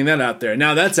finally getting that out there.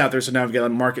 Now that's out there, so now I've got to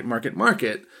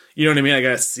market. You know what I mean? I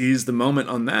got to seize the moment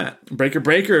on that.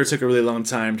 Breaker took a really long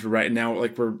time to write. Now,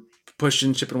 we're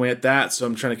chipping away at that, so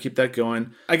I'm trying to keep that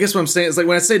going. I guess what I'm saying is,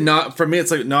 when I say not, for me,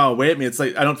 it's no, away at me. It's I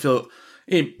don't feel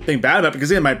anything bad about it,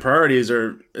 because my priorities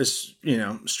are as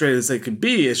straight as they could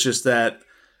be. It's just that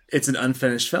it's an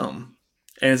unfinished film,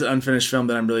 and it's an unfinished film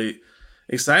that I'm really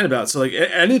excited about. So,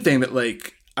 anything that,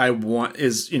 I want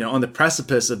is, on the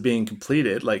precipice of being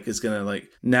completed, is going to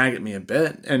nag at me a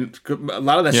bit. And a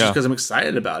lot of that's just because I'm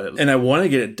excited about it and I want to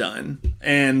get it done.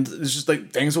 And it's just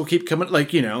things will keep coming. I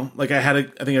think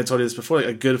I told you this before,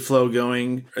 a good flow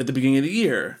going at the beginning of the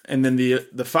year. And then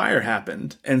the fire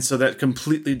happened. And so that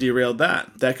completely derailed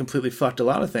that. That completely fucked a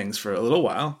lot of things for a little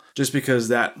while, just because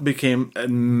that became a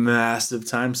massive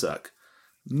time suck.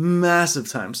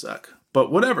 But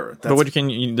whatever. There's nothing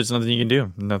you can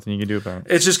do. Nothing you can do about it.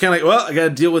 It's just kind of I got to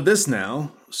deal with this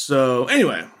now. So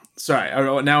anyway, sorry.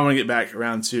 Now I want to get back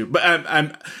around to. But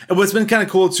what's been kind of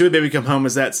cool too, Baby Come Home,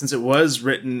 is that since it was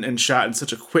written and shot in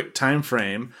such a quick time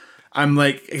frame, I'm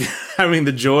having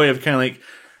the joy of kind of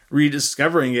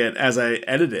rediscovering it as I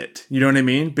edit it. You know what I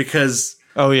mean? Because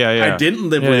I didn't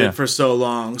live with it for so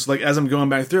long. So as I'm going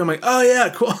back through, I'm oh yeah,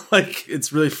 cool.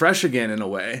 It's really fresh again in a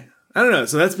way. I don't know.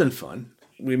 So that's been fun.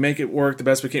 We make it work the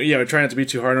best we can. Yeah, we try not to be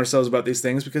too hard on ourselves about these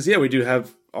things, because we do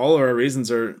have all of our reasons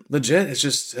are legit. It's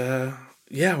just when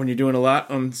you're doing a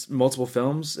lot on multiple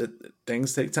films,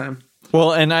 things take time.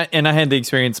 Well, and I had the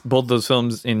experience, both those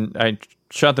films I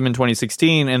shot them in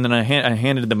 2016, and then I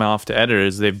handed them off to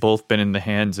editors. They've both been in the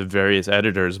hands of various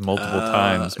editors multiple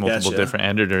times, multiple different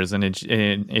editors, and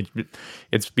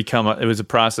it's become it was a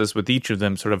process with each of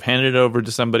them. Sort of hand it over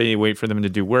to somebody, wait for them to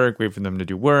do work,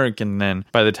 and then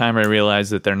by the time I realize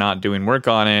that they're not doing work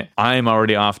on it, I'm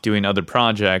already off doing other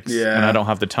projects, and I don't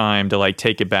have the time to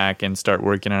take it back and start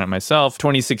working on it myself.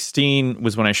 2016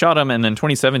 was when I shot them, and then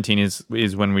 2017 is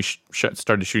when we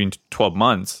started shooting 12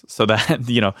 months. So that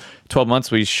 12 months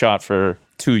we shot for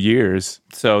 2 years.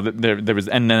 So there was,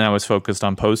 and then I was focused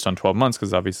on post on 12 months,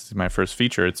 because obviously it's my first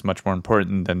feature. It's much more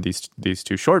important than these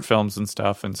 2 short films and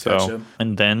stuff. And so, gotcha.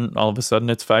 And then all of a sudden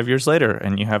it's 5 years later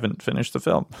and you haven't finished the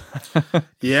film.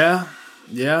 Yeah.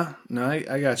 No,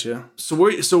 I got you. So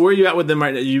where are you at with them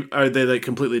right now? Are they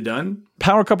completely done?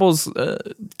 Power Couple's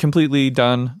completely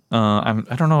done. I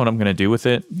don't know what I'm going to do with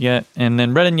it yet. And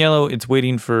then Red and Yellow, it's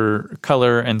waiting for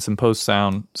color and some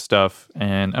post-sound stuff.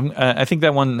 And I think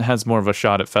that one has more of a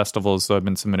shot at festivals, so I've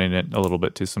been submitting it a little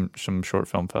bit to some short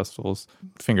film festivals.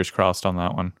 Fingers crossed on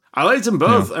that one. I liked them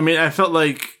both. Yeah. I felt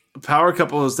like Power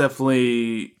Couple is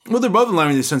definitely... Well, they're both in line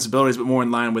with these sensibilities, but more in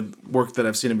line with work that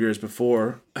I've seen of yours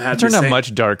before. It turned out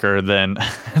much darker than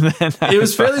it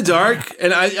was fairly dark,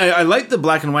 and I like the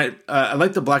black and white. I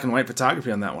like the black and white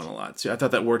photography on that one a lot too. I thought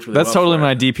that worked really well. That's totally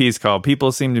my DP's call.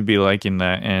 People seem to be liking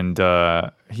that, and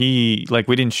we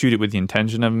didn't shoot it with the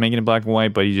intention of making it black and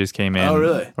white, but he just came in. Oh,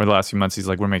 really? Over the last few months, he's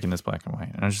like, "We're making this black and white,"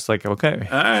 and I was just like, "Okay,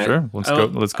 sure,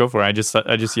 let's go for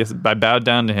it." I bowed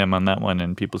down to him on that one,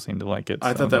 and people seem to like it.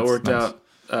 I thought that worked out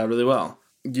really well.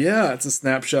 Yeah, it's a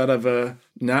snapshot of a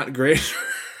not great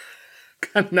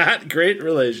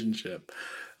relationship.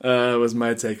 Was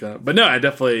my take on it. But no, I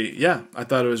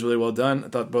thought it was really well done. I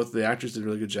thought both of the actors did a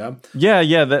really good job.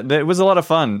 Yeah, that was a lot of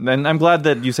fun. And I'm glad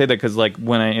that you say that, because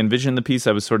when I envisioned the piece,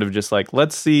 I was sort of just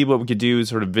let's see what we could do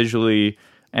sort of visually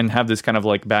and have this kind of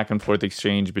back and forth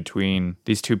exchange between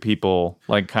these two people,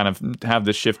 kind of have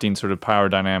the shifting sort of power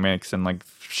dynamics and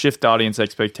shift audience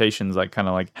expectations,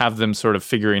 have them sort of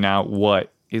figuring out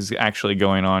what is actually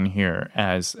going on here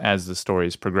as the story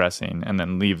is progressing, and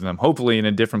then leave them hopefully in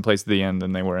a different place at the end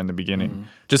than they were in the beginning. Mm-hmm.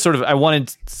 Just sort of, I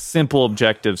wanted simple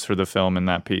objectives for the film in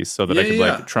that piece so that I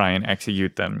could try and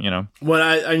execute them, Well,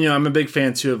 I'm a big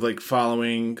fan too of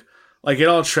following Like, it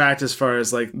all tracked as far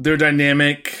as, like, their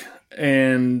dynamic,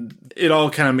 and it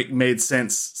all kind of made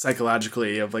sense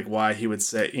psychologically of, like, why he would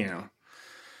say, you know,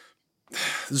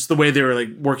 just the way they were, like,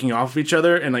 working off of each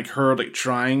other, and, like, her, like,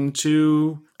 trying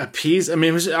to appease. I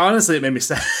mean, honestly, it made me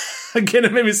sad. Again,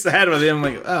 it made me sad with him.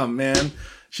 I'm like, oh, man,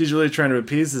 she's really trying to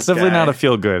appease this guy. Definitely not a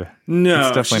feel good.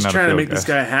 No, she's trying to make this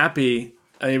guy happy,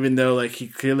 even though, like, he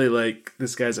clearly, like,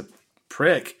 this guy's a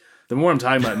prick. The more I'm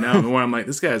talking about it now, the more I'm like,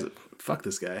 fuck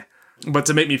this guy. But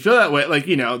to make me feel that way, like,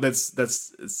 you know, it's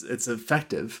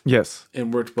effective. Yes.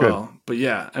 And worked well. Good. But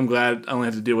yeah, I'm glad I only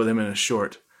had to deal with him in a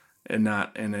short and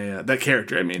not in a, that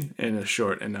character, I mean, in a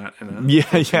short and not in a.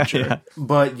 Yeah.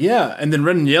 But yeah, and then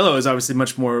Red and Yellow is obviously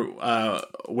much more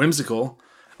whimsical.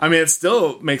 I mean, it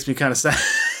still makes me kind of sad.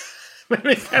 Made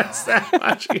me kind of sad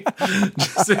watching it.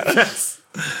 Just because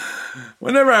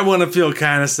whenever I want to feel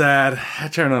kind of sad, I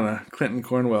turn on a Clinton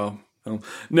Cornwell film.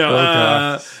 No.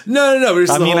 I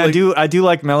mean, I do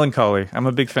like melancholy. I'm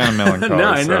a big fan of melancholy.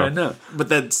 I know. But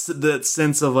that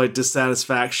sense of, like,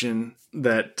 dissatisfaction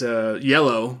that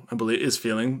Yellow, I believe, is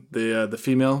feeling, the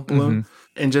female balloon,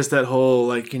 and just that whole,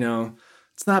 like, you know,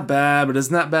 it's not bad, but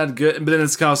it's not bad good. But then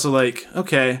it's also like,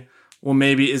 okay, well,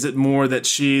 maybe is it more that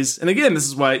she's, and again, this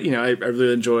is why, you know, I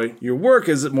really enjoy your work.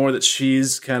 Is it more that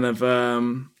she's kind of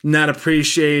not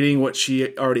appreciating what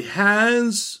she already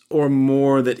has, or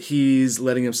more that he's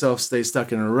letting himself stay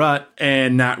stuck in a rut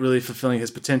and not really fulfilling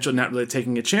his potential, not really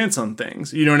taking a chance on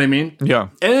things? You know what I mean? Yeah.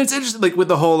 And it's interesting, like, with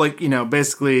the whole, like, you know,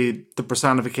 basically the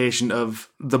personification of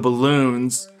the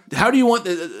balloons. How do you want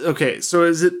okay, so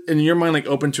is it, in your mind, like,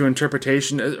 open to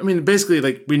interpretation? I mean, basically,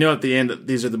 like, we know at the end that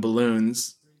these are the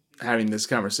balloons having this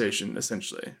conversation,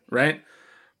 essentially, right?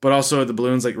 But also, are the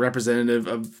balloons, like, representative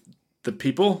of the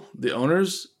people, the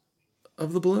owners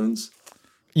of the balloons?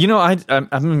 You know, I'm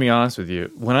gonna be honest with you.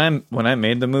 When I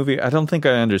made the movie, I don't think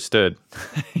I understood.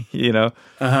 You know,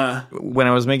 when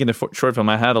I was making the short film,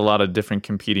 I had a lot of different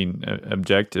competing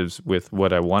objectives with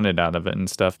what I wanted out of it and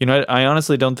stuff. You know, I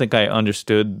honestly don't think I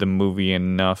understood the movie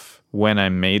enough when I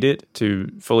made it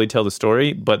to fully tell the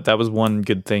story. But that was one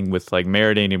good thing with, like,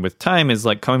 marinating with time, is,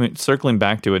 like, circling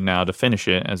back to it now to finish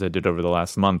it, as I did over the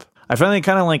last month. I finally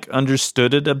kind of, like,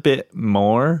 understood it a bit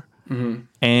more,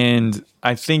 and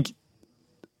I think.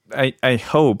 I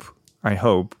hope.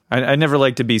 I never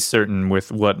like to be certain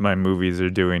with what my movies are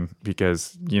doing,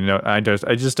 because, you know, I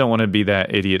just don't want to be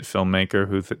that idiot filmmaker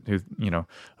who you know,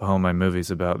 oh, my movie's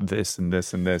about this and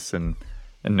this and this, and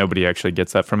nobody actually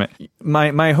gets that from it.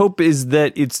 My hope is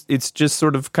that it's just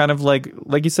sort of kind of like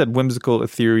you said, whimsical,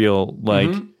 ethereal,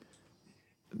 like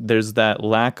there's that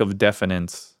lack of definition.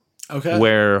 Okay.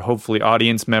 Where hopefully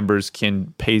audience members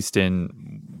can paste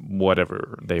in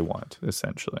whatever they want,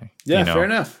 essentially. Yeah, you know? Fair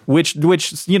enough. Which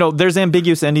you know, there's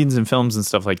ambiguous endings in films and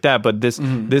stuff like that, but this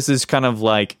is kind of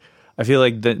like, I feel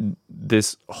like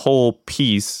this whole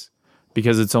piece,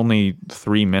 because it's only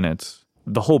 3 minutes,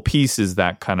 the whole piece is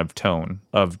that kind of tone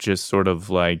of just sort of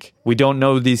like, we don't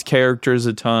know these characters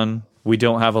a ton, we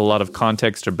don't have a lot of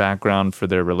context or background for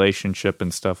their relationship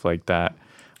and stuff like that.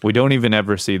 We don't even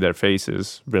ever see their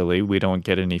faces, really. We don't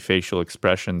get any facial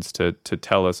expressions to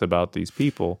tell us about these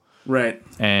people. Right.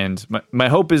 And my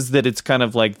hope is that it's kind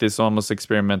of like this almost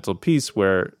experimental piece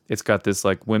where it's got this,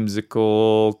 like,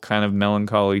 whimsical kind of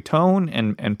melancholy tone,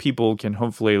 and people can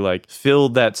hopefully, like, fill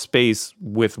that space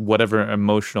with whatever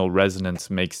emotional resonance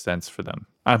makes sense for them.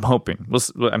 I'm hoping.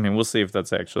 We'll see if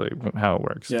that's actually how it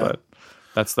works, but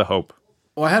that's the hope.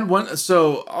 Well, I had one,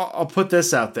 so I'll put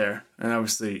this out there, and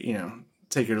obviously, you know,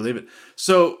 take it or leave it.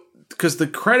 So, because the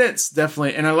credits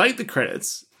definitely, and I like the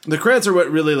credits. The credits are what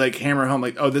really, like, hammer home,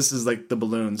 like, oh, this is, like, the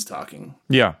balloons talking.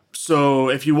 Yeah. So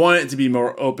if you want it to be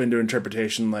more open to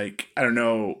interpretation, like, I don't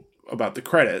know about the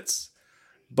credits,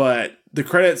 but the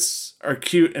credits are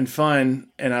cute and fun,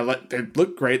 and they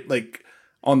look great, like,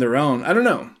 on their own. I don't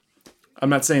know. I'm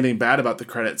not saying anything bad about the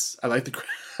credits. I like the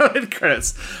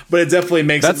credits, but it definitely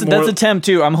makes it more. That's a temp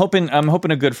too. I'm hoping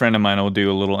a good friend of mine will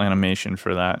do a little animation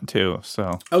for that too.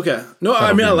 So okay, no,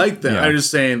 I mean, I like that. Yeah. I'm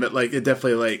just saying that, like, it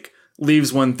definitely, like,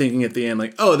 leaves one thinking at the end,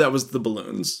 like, oh, that was the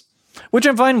balloons, which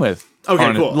I'm fine with.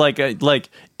 Okay, cool. Like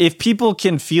if people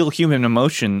can feel human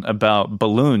emotion about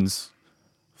balloons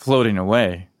floating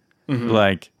away,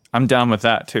 like, I'm down with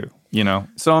that too. You know,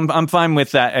 so I'm fine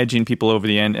with that edging people over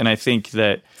the end, and I think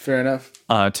that fair enough.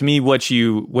 To me, what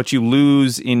you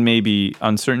lose in maybe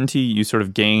uncertainty, you sort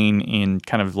of gain in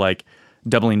kind of, like,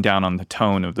 doubling down on the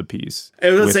tone of the piece. I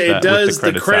was gonna say it does.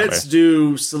 The credits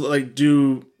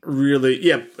do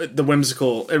really, the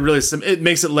whimsical. It really it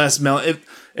makes it less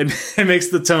it makes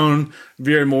the tone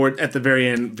veer more at the very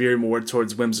end, veer more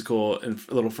towards whimsical and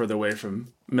a little further away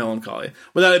from melancholy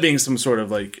without it being some sort of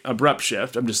like abrupt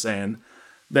shift. I'm just saying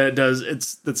that it does.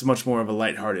 It's much more of a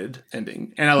lighthearted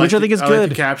ending, and Which I think is I good. like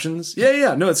the captions.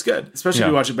 Yeah, no, it's good, especially if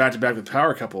you watch it back to back with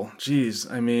Power Couple. Jeez,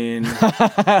 I mean, no,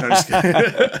 I'm just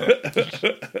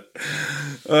kidding.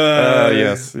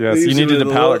 Yes. You needed a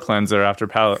palate cleanser after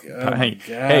palate.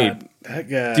 Hey, that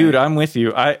guy. dude, I'm with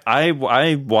you. I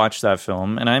watched that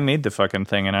film and I made the fucking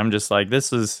thing, and I'm just like,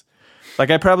 this is like,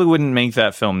 I probably wouldn't make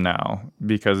that film now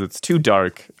because it's too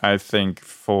dark, I think,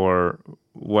 for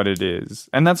what it is.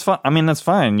 And that's fine. I mean, that's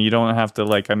fine. You don't have to,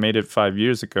 like, I made it 5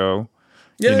 years ago.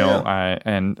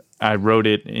 I wrote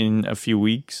it in a few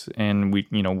weeks, and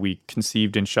we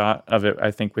conceived and shot of it,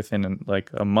 I think, within like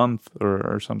a month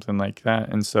or something like that.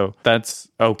 And so that's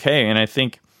okay. And I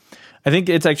think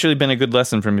it's actually been a good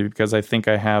lesson for me, because I think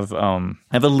I have a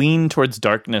lean towards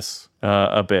darkness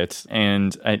a bit,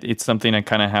 and it's something I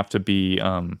kind of have to be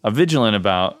vigilant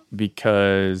about,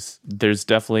 because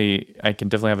I can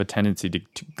definitely have a tendency to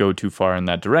go too far in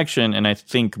that direction. And I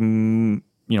think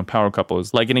Power Couple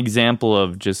is like an example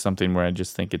of just something where I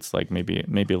just think it's like maybe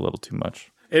a little too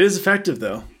much. It is effective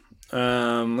though.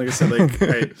 Like I said, like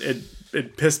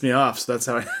it pissed me off, so that's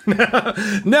how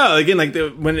I. No, again, like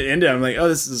when it ended, I'm like, oh,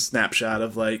 this is a snapshot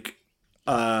of like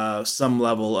some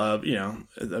level of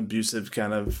abusive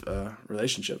kind of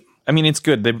relationship. I mean, it's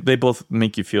good. They both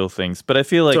make you feel things, but I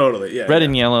feel like totally, yeah, Red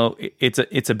and Yellow,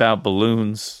 it's about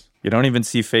balloons. You don't even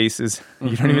see faces. Mm-hmm.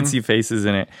 You don't even see faces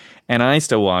in it. And I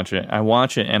still watch it. I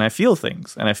watch it and I feel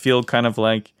things, and I feel kind of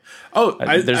like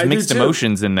there's mixed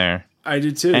emotions in there. I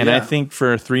do too. And I think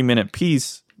for a 3-minute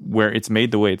piece where it's made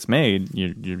the way it's made,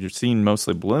 you're seeing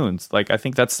mostly balloons. Like, I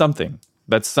think that's something.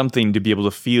 That's something to be able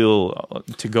to feel,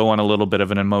 to go on a little bit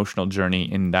of an emotional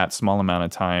journey in that small amount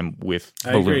of time with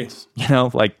balloons. I agree.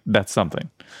 Like, that's something.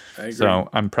 I agree. So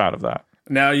I'm proud of that.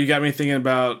 Now you got me thinking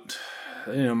about,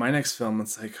 my next film.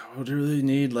 It's like, oh, do you really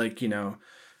need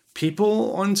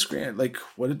people on screen? Like,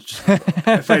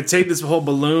 if I take this whole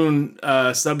balloon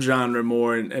subgenre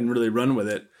more and really run with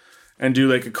it? And do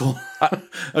like a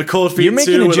cold feet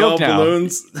too with all now.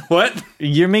 Balloons. What?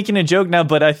 You're making a joke now,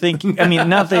 but I think,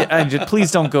 not that. Please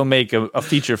don't go make a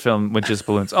feature film with just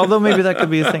balloons. Although maybe that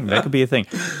could be a thing.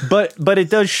 But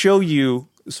it does show you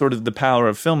sort of the power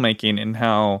of filmmaking, and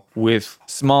how with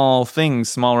small things,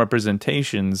 small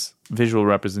representations, visual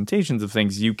representations of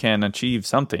things, you can achieve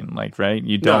something. Like, right?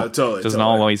 You don't. Doesn't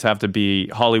always have to be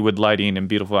Hollywood lighting and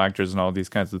beautiful actors and all these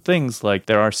kinds of things. Like,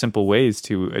 there are simple ways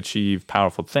to achieve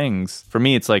powerful things. For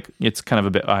me, it's like, it's kind of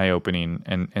a bit eye-opening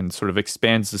and sort of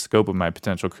expands the scope of my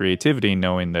potential creativity,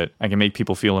 knowing that I can make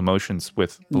people feel emotions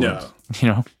with balloons.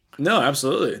 No,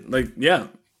 absolutely. Like, yeah,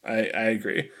 I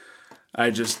agree. I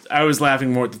was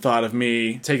laughing more at the thought of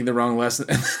me taking the wrong lesson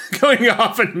and going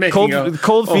off and making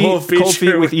cold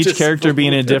feet with each character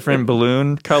being a different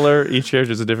balloon color. Each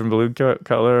character is a different balloon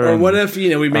color. Or what if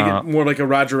we make it more like a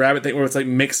Roger Rabbit thing, where it's like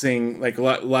mixing like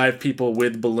live people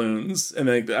with balloons, and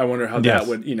then I wonder how that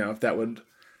would if that would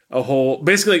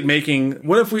basically like making.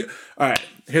 What if we? All right,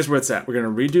 here's where it's at. We're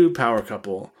gonna redo Power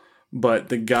Couple, but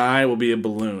the guy will be a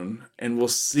balloon, and we'll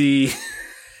see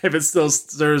if it still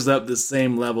stirs up the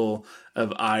same level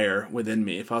of ire within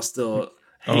me, if I'll still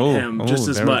hate him just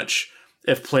as much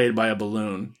if played by a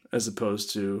balloon as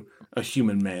opposed to a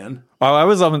human man. Well,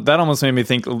 that almost made me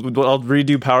think, I'll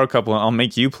redo Power Couple and I'll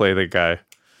make you play the guy.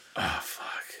 Oh,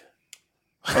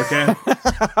 fuck. Okay.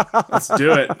 Let's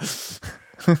do it.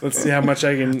 Let's see how much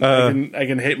I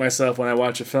can hate myself when I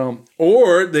watch a film.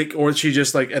 Or she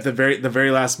just, like, at the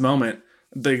very last moment,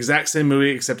 the exact same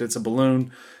movie except it's a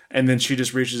balloon, and then she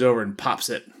just reaches over and pops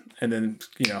it. And then,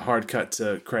 hard cut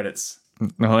to credits.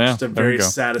 Oh yeah, just a very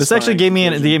satisfying. This actually gave me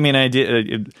an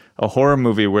idea, a horror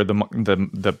movie where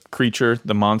the creature,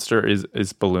 the monster,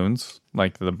 is balloons.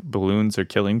 Like, the balloons are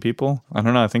killing people. I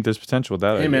don't know. I think there's potential with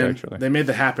that. Hey man, actually, they made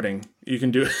The Happening. You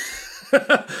can do it.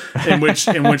 in which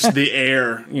the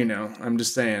air. I'm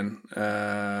just saying.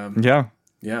 Yeah.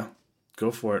 Go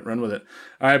for it. Run with it.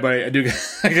 All right, buddy.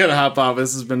 I gotta hop off.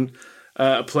 This has been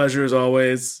a pleasure as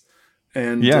always.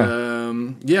 And I'll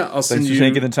send you. Thanks for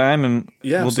taking the time, and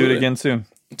we'll absolutely. do it again soon.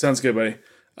 Sounds good, buddy.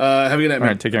 Have a good night, man. All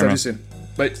right, take care, man. Talk to you soon.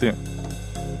 Bye. See you.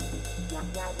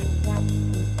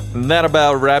 And that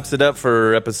about wraps it up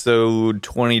for episode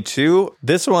 22.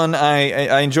 This one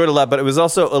I enjoyed a lot, but it was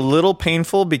also a little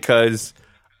painful because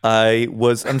I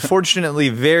was unfortunately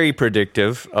very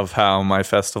predictive of how my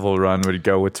festival run would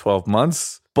go with 12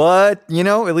 months. But,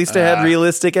 at least I had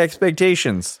realistic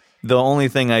expectations. The only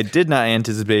thing I did not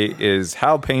anticipate is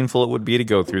how painful it would be to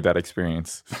go through that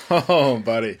experience. Oh,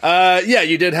 buddy. Yeah,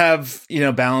 you did have,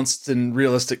 balanced and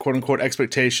realistic quote unquote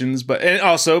expectations, but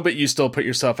you still put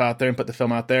yourself out there and put the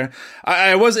film out there.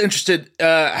 I was interested,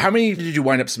 how many did you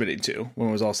wind up submitting to when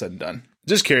it was all said and done?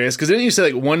 Just curious, because didn't you say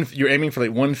you're aiming for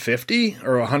 150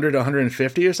 or 100,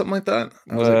 150 or something like that?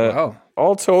 I was like, wow.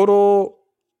 All total,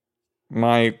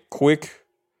 my quick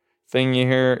thing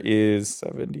here is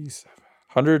 77.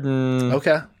 100 and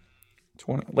okay,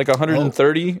 20, like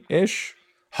 130-ish.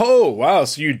 Oh, wow.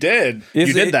 So you did.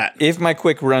 You did that. If my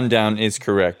quick rundown is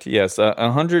correct, yes.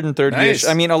 130-ish. Nice.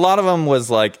 I mean, a lot of them was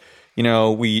like,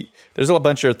 there's a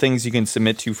bunch of things you can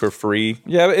submit to for free.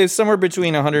 Yeah, it's somewhere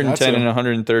between 110 and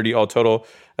 130 all total.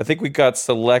 I think we got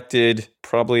selected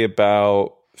probably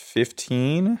about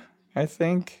 15, I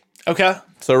think. Okay.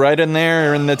 So right in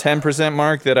there in the 10%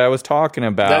 mark that I was talking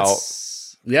about.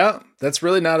 That's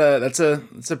really not that's a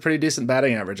pretty decent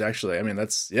batting average, actually. I mean,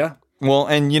 yeah. Well,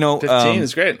 and 15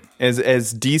 is great.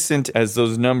 As decent as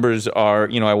those numbers are,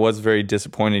 I was very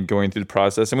disappointed going through the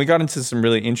process, and we got into some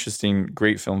really interesting,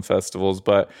 great film festivals.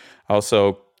 But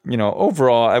also,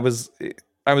 overall, I was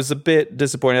a bit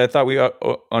disappointed. I thought we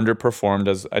underperformed,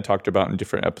 as I talked about in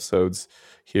different episodes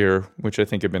here, which I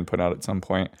think have been put out at some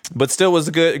point. But still was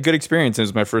a good experience. It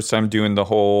was my first time doing the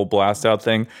whole blast out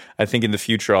thing. I think in the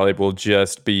future I will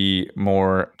just be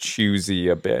more choosy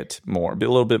a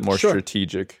little bit more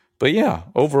strategic. But yeah,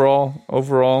 overall,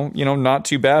 not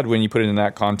too bad when you put it in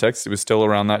that context. It was still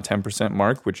around that 10%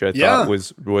 mark, which I thought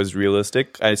was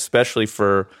realistic, especially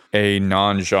for a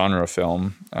non-genre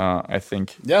film. I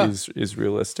think is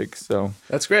realistic. So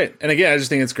that's great. And again, I just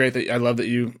think it's great that I love that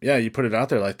you put it out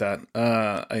there like that.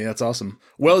 I think that's awesome.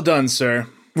 Well done, sir.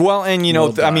 Well, and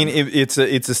I mean, it's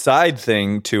a side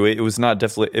thing to it. It was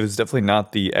definitely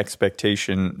not the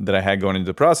expectation that I had going into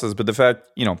the process, but the fact,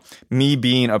 me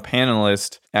being a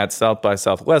panelist at South by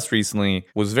Southwest recently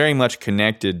was very much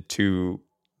connected to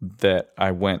that.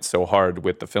 I went so hard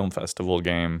with the film festival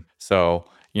game, so.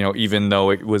 Even though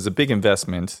it was a big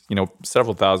investment,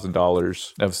 several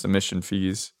 $1,000s of submission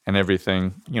fees and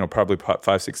everything, probably $5,000,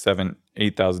 $6,000,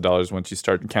 $7,000, $8,000 once you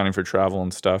start accounting for travel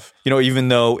and stuff. Even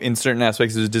though in certain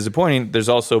aspects it was disappointing, there's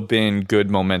also been good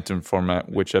momentum format,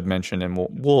 which I've mentioned, and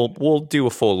we'll do a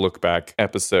full look back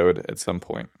episode at some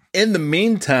point. In the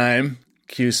meantime,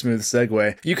 cue smooth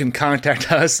segue, you can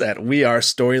contact us at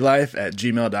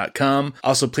wearestorylife@gmail.com.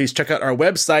 Also, please check out our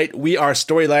website,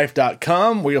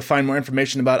 wearestorylife.com, where you'll find more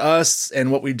information about us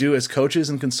and what we do as coaches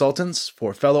and consultants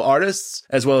for fellow artists,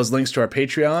 as well as links to our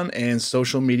Patreon and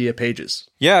social media pages.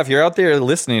 Yeah, if you're out there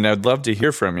listening, I'd love to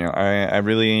hear from you. I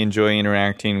really enjoy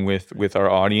interacting with our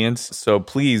audience. So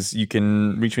please, you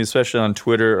can reach me especially on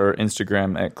Twitter or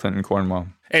Instagram at Clinton Cornwell.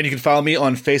 And you can follow me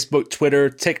on Facebook, Twitter,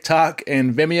 TikTok,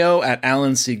 and Vimeo at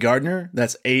Alan C. Gardner.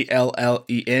 That's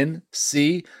ALLENC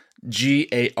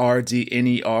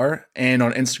GARDNER, and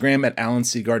on Instagram at Alan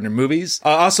C. Gardner Movies.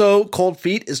 Also, Cold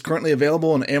Feet is currently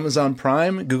available on Amazon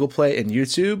Prime, Google Play, and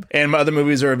YouTube. And my other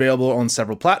movies are available on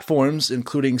several platforms,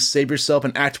 including Save Yourself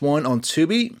and Act 1 on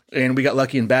Tubi, and We Got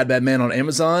Lucky and Bad Bad Man on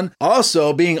Amazon.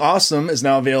 Also, Being Awesome is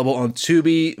now available on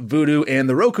Tubi, Vudu, and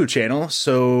the Roku channel,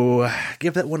 so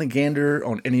give that one a gander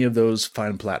on any of those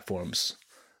fine platforms.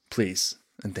 Please,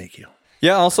 and thank you.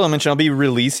 Yeah, also I mentioned I'll be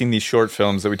releasing these short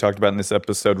films that we talked about in this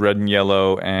episode, Red and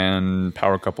Yellow and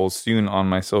Power Couple, soon on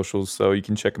my socials, so you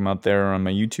can check them out there on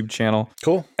my YouTube channel.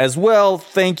 Cool. As well,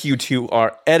 thank you to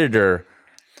our editor,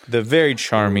 the very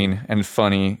charming and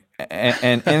funny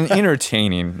and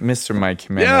entertaining Mr. Mike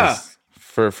Jimenez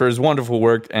for his wonderful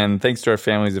work, and thanks to our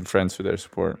families and friends for their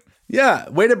support. Yeah,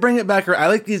 way to bring it back. I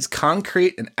like these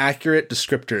concrete and accurate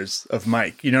descriptors of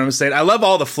Mike. You know what I'm saying? I love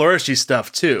all the flourishy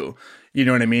stuff, too. You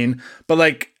know what I mean?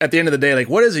 But at the end of the day,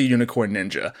 what is a unicorn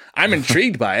ninja? I'm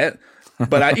intrigued by it,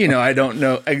 but I don't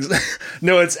know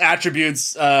its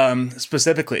attributes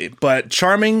specifically. But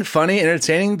charming, funny,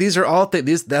 entertaining, these are all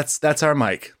things. That's our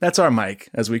Mike. That's our Mike,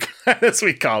 as we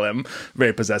call him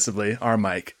very possessively. Our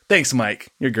Mike. Thanks,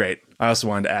 Mike. You're great. I also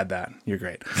wanted to add that. You're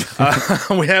great.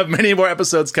 We have many more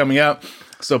episodes coming up,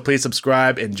 so please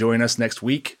subscribe and join us next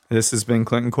week. This has been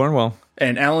Clinton Cornwell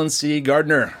and Alan C.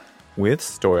 Gardner with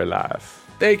Story Life.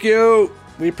 Thank you.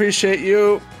 We appreciate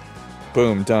you.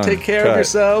 Boom, done. Take care of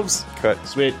yourselves. Cut.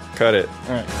 Sweet. Cut it.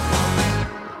 All right.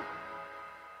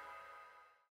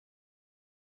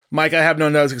 Mike, I have no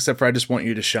notes except for I just want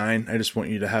you to shine. I just want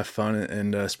you to have fun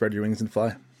and spread your wings and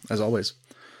fly, as always.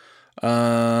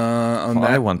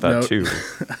 I want that too.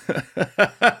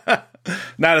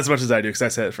 Not as much as I do, because I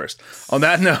said it first. On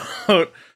that note...